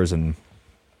cars, and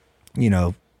you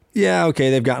know, yeah, okay,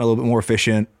 they've gotten a little bit more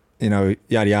efficient. You know,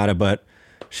 yada yada, but.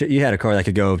 Shit, you had a car that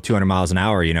could go 200 miles an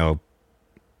hour, you know,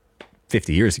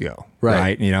 50 years ago,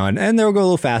 right? You know, and they'll go a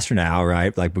little faster now,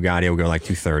 right? Like Bugatti will go like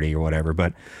 230 or whatever.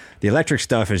 But the electric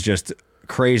stuff is just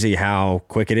crazy how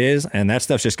quick it is, and that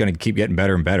stuff's just going to keep getting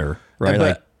better and better, right?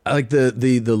 But like the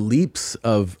leaps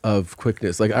of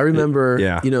quickness. Like I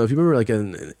remember, you know, if you remember, like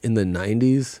in the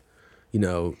 90s, you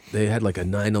know, they had like a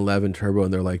 911 turbo,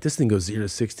 and they're like, this thing goes 0 to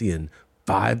 60 in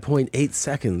 5.8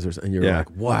 seconds, and you're like,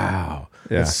 wow,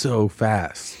 that's so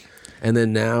fast. And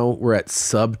then now we're at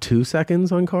sub 2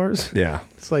 seconds on cars. Yeah,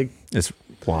 it's like it's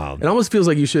wild. It almost feels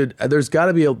like you should. There's got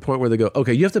to be a point where they go,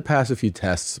 okay, you have to pass a few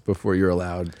tests before you're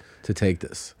allowed to take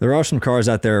this. There are some cars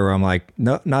out there where I'm like,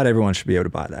 no, not everyone should be able to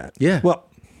buy that. Yeah, well,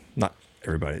 not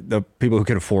everybody. The people who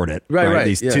can afford it, right?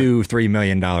 These $2-3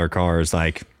 million cars,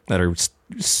 like that are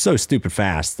so stupid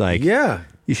fast. Like,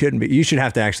 you shouldn't be. You should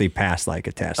have to actually pass like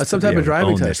a test, some type of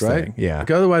driving test, right? Thing. Yeah.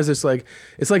 Like otherwise, it's like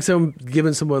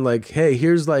giving someone like, hey,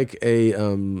 here's like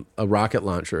a rocket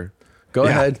launcher. Go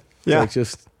ahead. Yeah. Like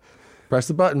just press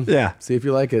the button. Yeah. See if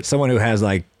you like it. Someone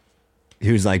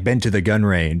who's been to the gun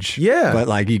range. Yeah. But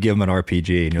like you give them an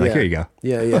RPG and you're like, here you go.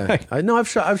 Yeah, yeah. I know I've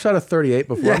shot a 38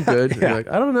 before. I'm good. Yeah. You're like,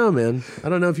 I don't know, man. I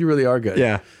don't know if you really are good.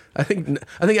 Yeah. I think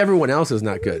everyone else is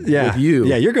not good. Yeah. With you.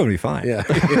 Yeah, you're going to be fine. Yeah.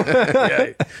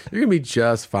 You're going to be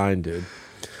just fine, dude.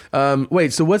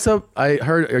 Wait, so what's up? I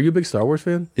heard, are you a big Star Wars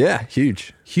fan? Yeah,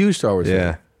 huge. Huge Star Wars fan.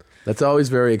 Yeah. That's always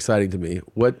very exciting to me.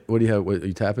 What do you have? Are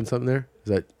you tapping something there?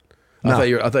 Is that... No.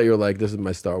 I thought you were like, this is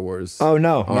my Star Wars. Oh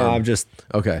no, arm. no, I'm just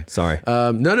okay. Sorry.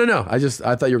 No. I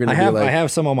thought you were going to be like. I have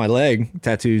some on my leg,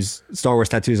 tattoos, Star Wars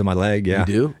tattoos on my leg. Yeah, you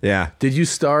do. Yeah. Did you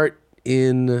start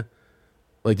in?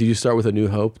 Like, did you start with A New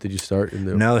Hope? Did you start in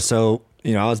the? No, so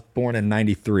you know, I was born in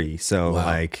 '93, so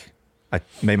like, I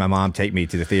made my mom take me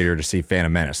to the theater to see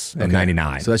Phantom Menace in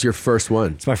 '99. So that's your first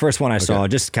one. It's my first one I saw,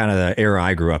 just kind of the era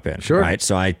I grew up in. Sure. Right.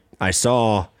 So I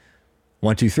saw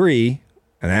 1, 2, 3,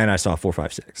 and then I saw 4,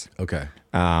 5, 6. Okay.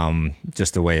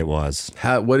 Just the way it was.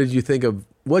 What did you think of?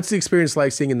 What's the experience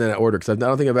like seeing in that order? Because I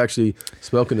don't think I've actually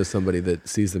spoken to somebody that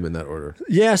sees them in that order.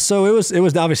 Yeah. So it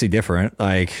was obviously different.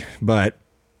 Like, but.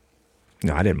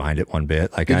 No, I didn't mind it one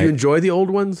bit. Like, did you enjoy the old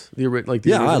ones? The originals?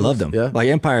 I loved them. Yeah, like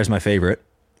Empire is my favorite.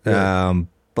 Yeah.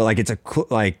 But like it's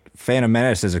like Phantom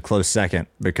Menace is a close second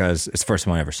because it's the first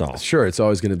one I ever saw. Sure, it's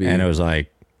always going to be. And it was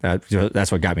like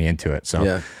that's what got me into it.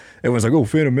 So everyone's like, "Oh,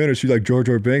 Phantom Menace, you like Jar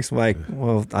Jar Binks?" I'm like,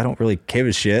 well, I don't really give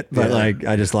a shit, but like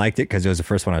I just liked it because it was the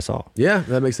first one I saw. Yeah,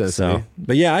 that makes sense. So,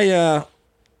 but yeah,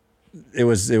 it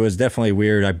was definitely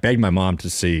weird. I begged my mom to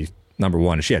see number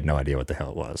 1, and she had no idea what the hell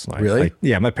it was. Like, really? Like,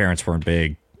 yeah, my parents weren't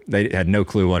big. They had no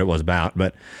clue what it was about.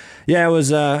 But yeah, it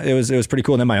was pretty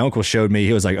cool. And then my uncle showed me.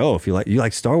 He was like, "Oh, if you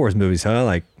like Star Wars movies, huh?"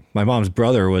 Like my mom's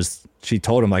brother she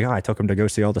told him like, "Oh, I took him to go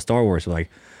see all the Star Wars." So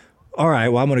like, all right,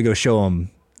 well, I'm gonna go show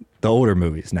him the older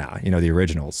movies now. You know, the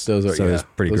originals. Those are it's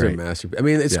pretty those great. Are masterpieces. I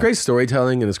mean, it's great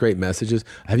storytelling and it's great messages.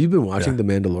 Have you been watching The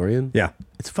Mandalorian? Yeah,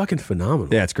 it's fucking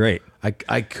phenomenal. Yeah, it's great.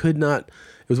 I could not.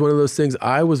 It was one of those things.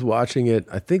 I was watching it.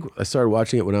 I think I started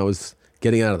watching it when I was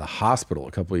getting out of the hospital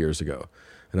a couple of years ago,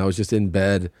 and I was just in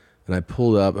bed and I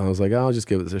pulled up and I was like, I'll just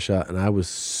give this a shot. And I was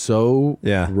so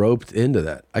roped into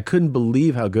that. I couldn't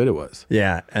believe how good it was.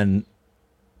 Yeah, and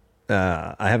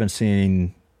I haven't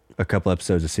seen a couple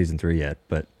episodes of season 3 yet,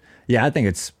 but yeah, I think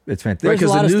it's fantastic. Right,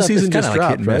 because the new season just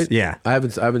dropped, right? Yeah, I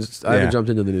haven't jumped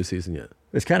into the new season yet.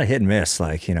 It's kind of hit and miss,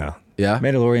 like, you know. Yeah,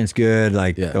 Mandalorian's good.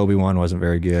 Like Obi-Wan wasn't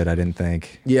very good, I didn't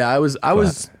think. Yeah,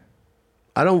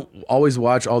 I don't always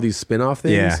watch all these spin-off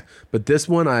things, but this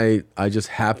one I just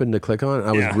happened to click on. And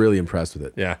I was really impressed with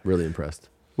it. Yeah, really impressed.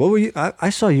 What were you? I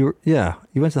saw you. Yeah,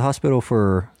 you went to the hospital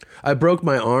for. I broke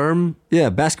my arm. Yeah,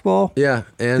 basketball. Yeah,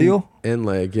 and deal? And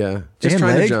leg. Yeah, just and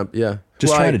trying leg? to jump. Yeah,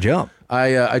 just trying to jump.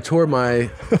 I tore my.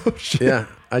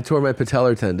 I tore my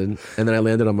patellar tendon, and then I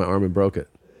landed on my arm and broke it.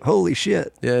 Holy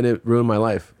shit! Yeah, and it ruined my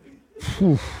life.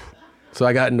 So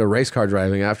I got into race car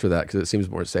driving after that because it seems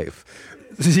more safe.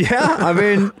 Yeah, I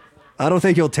mean, I don't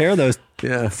think you'll tear those.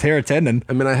 Yeah, tear a tendon.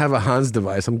 I mean, I have a Hans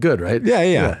device. I'm good, right?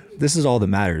 Yeah. This is all that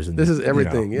matters. This is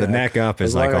everything. The neck up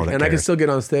is like all that. And I can still get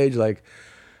on stage like,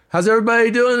 how's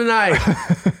everybody doing tonight?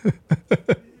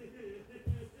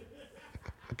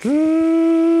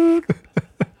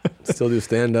 Still do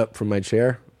stand up from my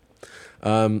chair.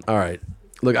 All right.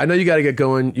 Look, I know you got to get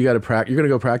going. You got to practice. You're going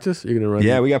to go practice? You're going to run?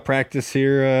 Yeah, we got practice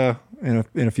here in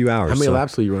a few hours. How many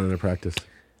laps will you run in a practice?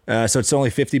 So it's only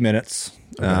 50 minutes.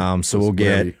 Okay. So we'll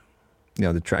get,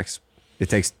 the tracks. It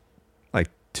takes like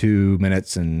 2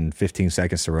 minutes and 15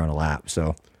 seconds to run a lap.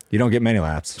 So you don't get many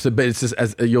laps. So, but it's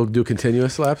just you'll do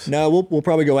continuous laps? No, we'll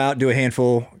probably go out, do a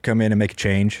handful, come in and make a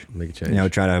change.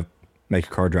 Try to make a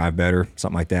car drive better,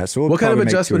 something like that. So what kind of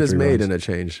adjustment is made in a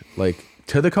change? Like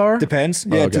to the car? Depends.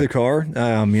 Yeah, to the car.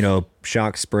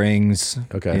 Shock springs.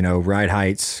 Okay. Ride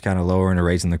heights, kind of lowering or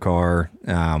raising the car.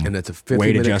 And it's a 50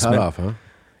 weight minute adjustment. cutoff, huh?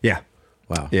 Yeah.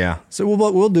 Wow. Yeah. So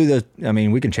we'll do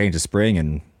we can change the spring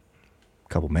in a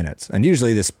couple minutes. And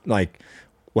usually we'll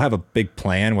have a big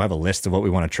plan. We'll have a list of what we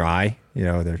want to try.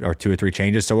 There are 2 or 3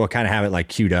 changes. So we'll kind of have it like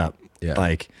queued up. Yeah.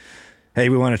 Like, hey,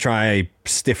 we want to try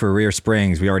stiffer rear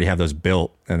springs. We already have those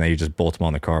built, and then you just bolt them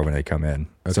on the car when they come in.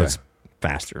 Okay. So it's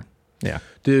faster. Yeah.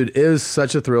 Dude, it was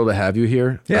such a thrill to have you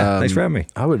here. Yeah, thanks for having me.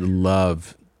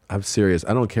 I'm serious.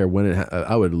 I don't care when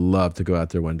I would love to go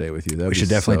out there one day with you. We should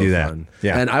definitely do that. Fun.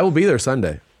 Yeah. And I will be there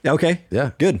Sunday. Okay.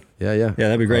 Yeah. Good. Yeah. Yeah,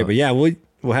 that'd be great. But yeah, we'll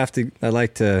have to,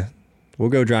 we'll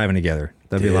go driving together.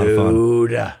 That'd be a lot of fun.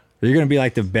 Dude. You're going to be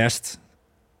like the best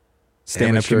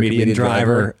stand-up comedian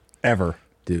driver ever.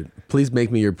 Dude, please make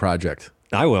me your project.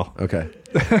 I will. Okay.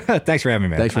 Thanks for having me,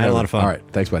 man. Thanks for I had having a lot of fun. All right.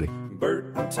 Thanks, buddy.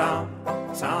 Bert and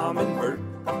Tom and Bert.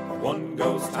 One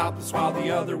goes topless while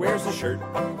the other wears a shirt.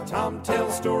 Tom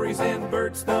tells stories and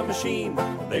Bert's the machine.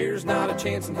 There's not a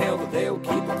chance in hell that they'll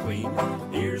keep it clean.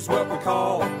 Here's what we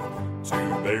call 2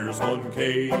 bears, 1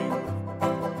 cave.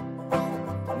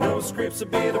 No scripts, a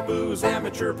bit of booze,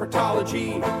 amateur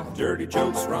partology. Dirty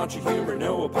jokes, raunchy humor,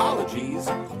 no apologies.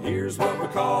 Here's what we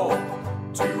call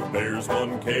 2 bears,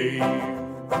 1 cave.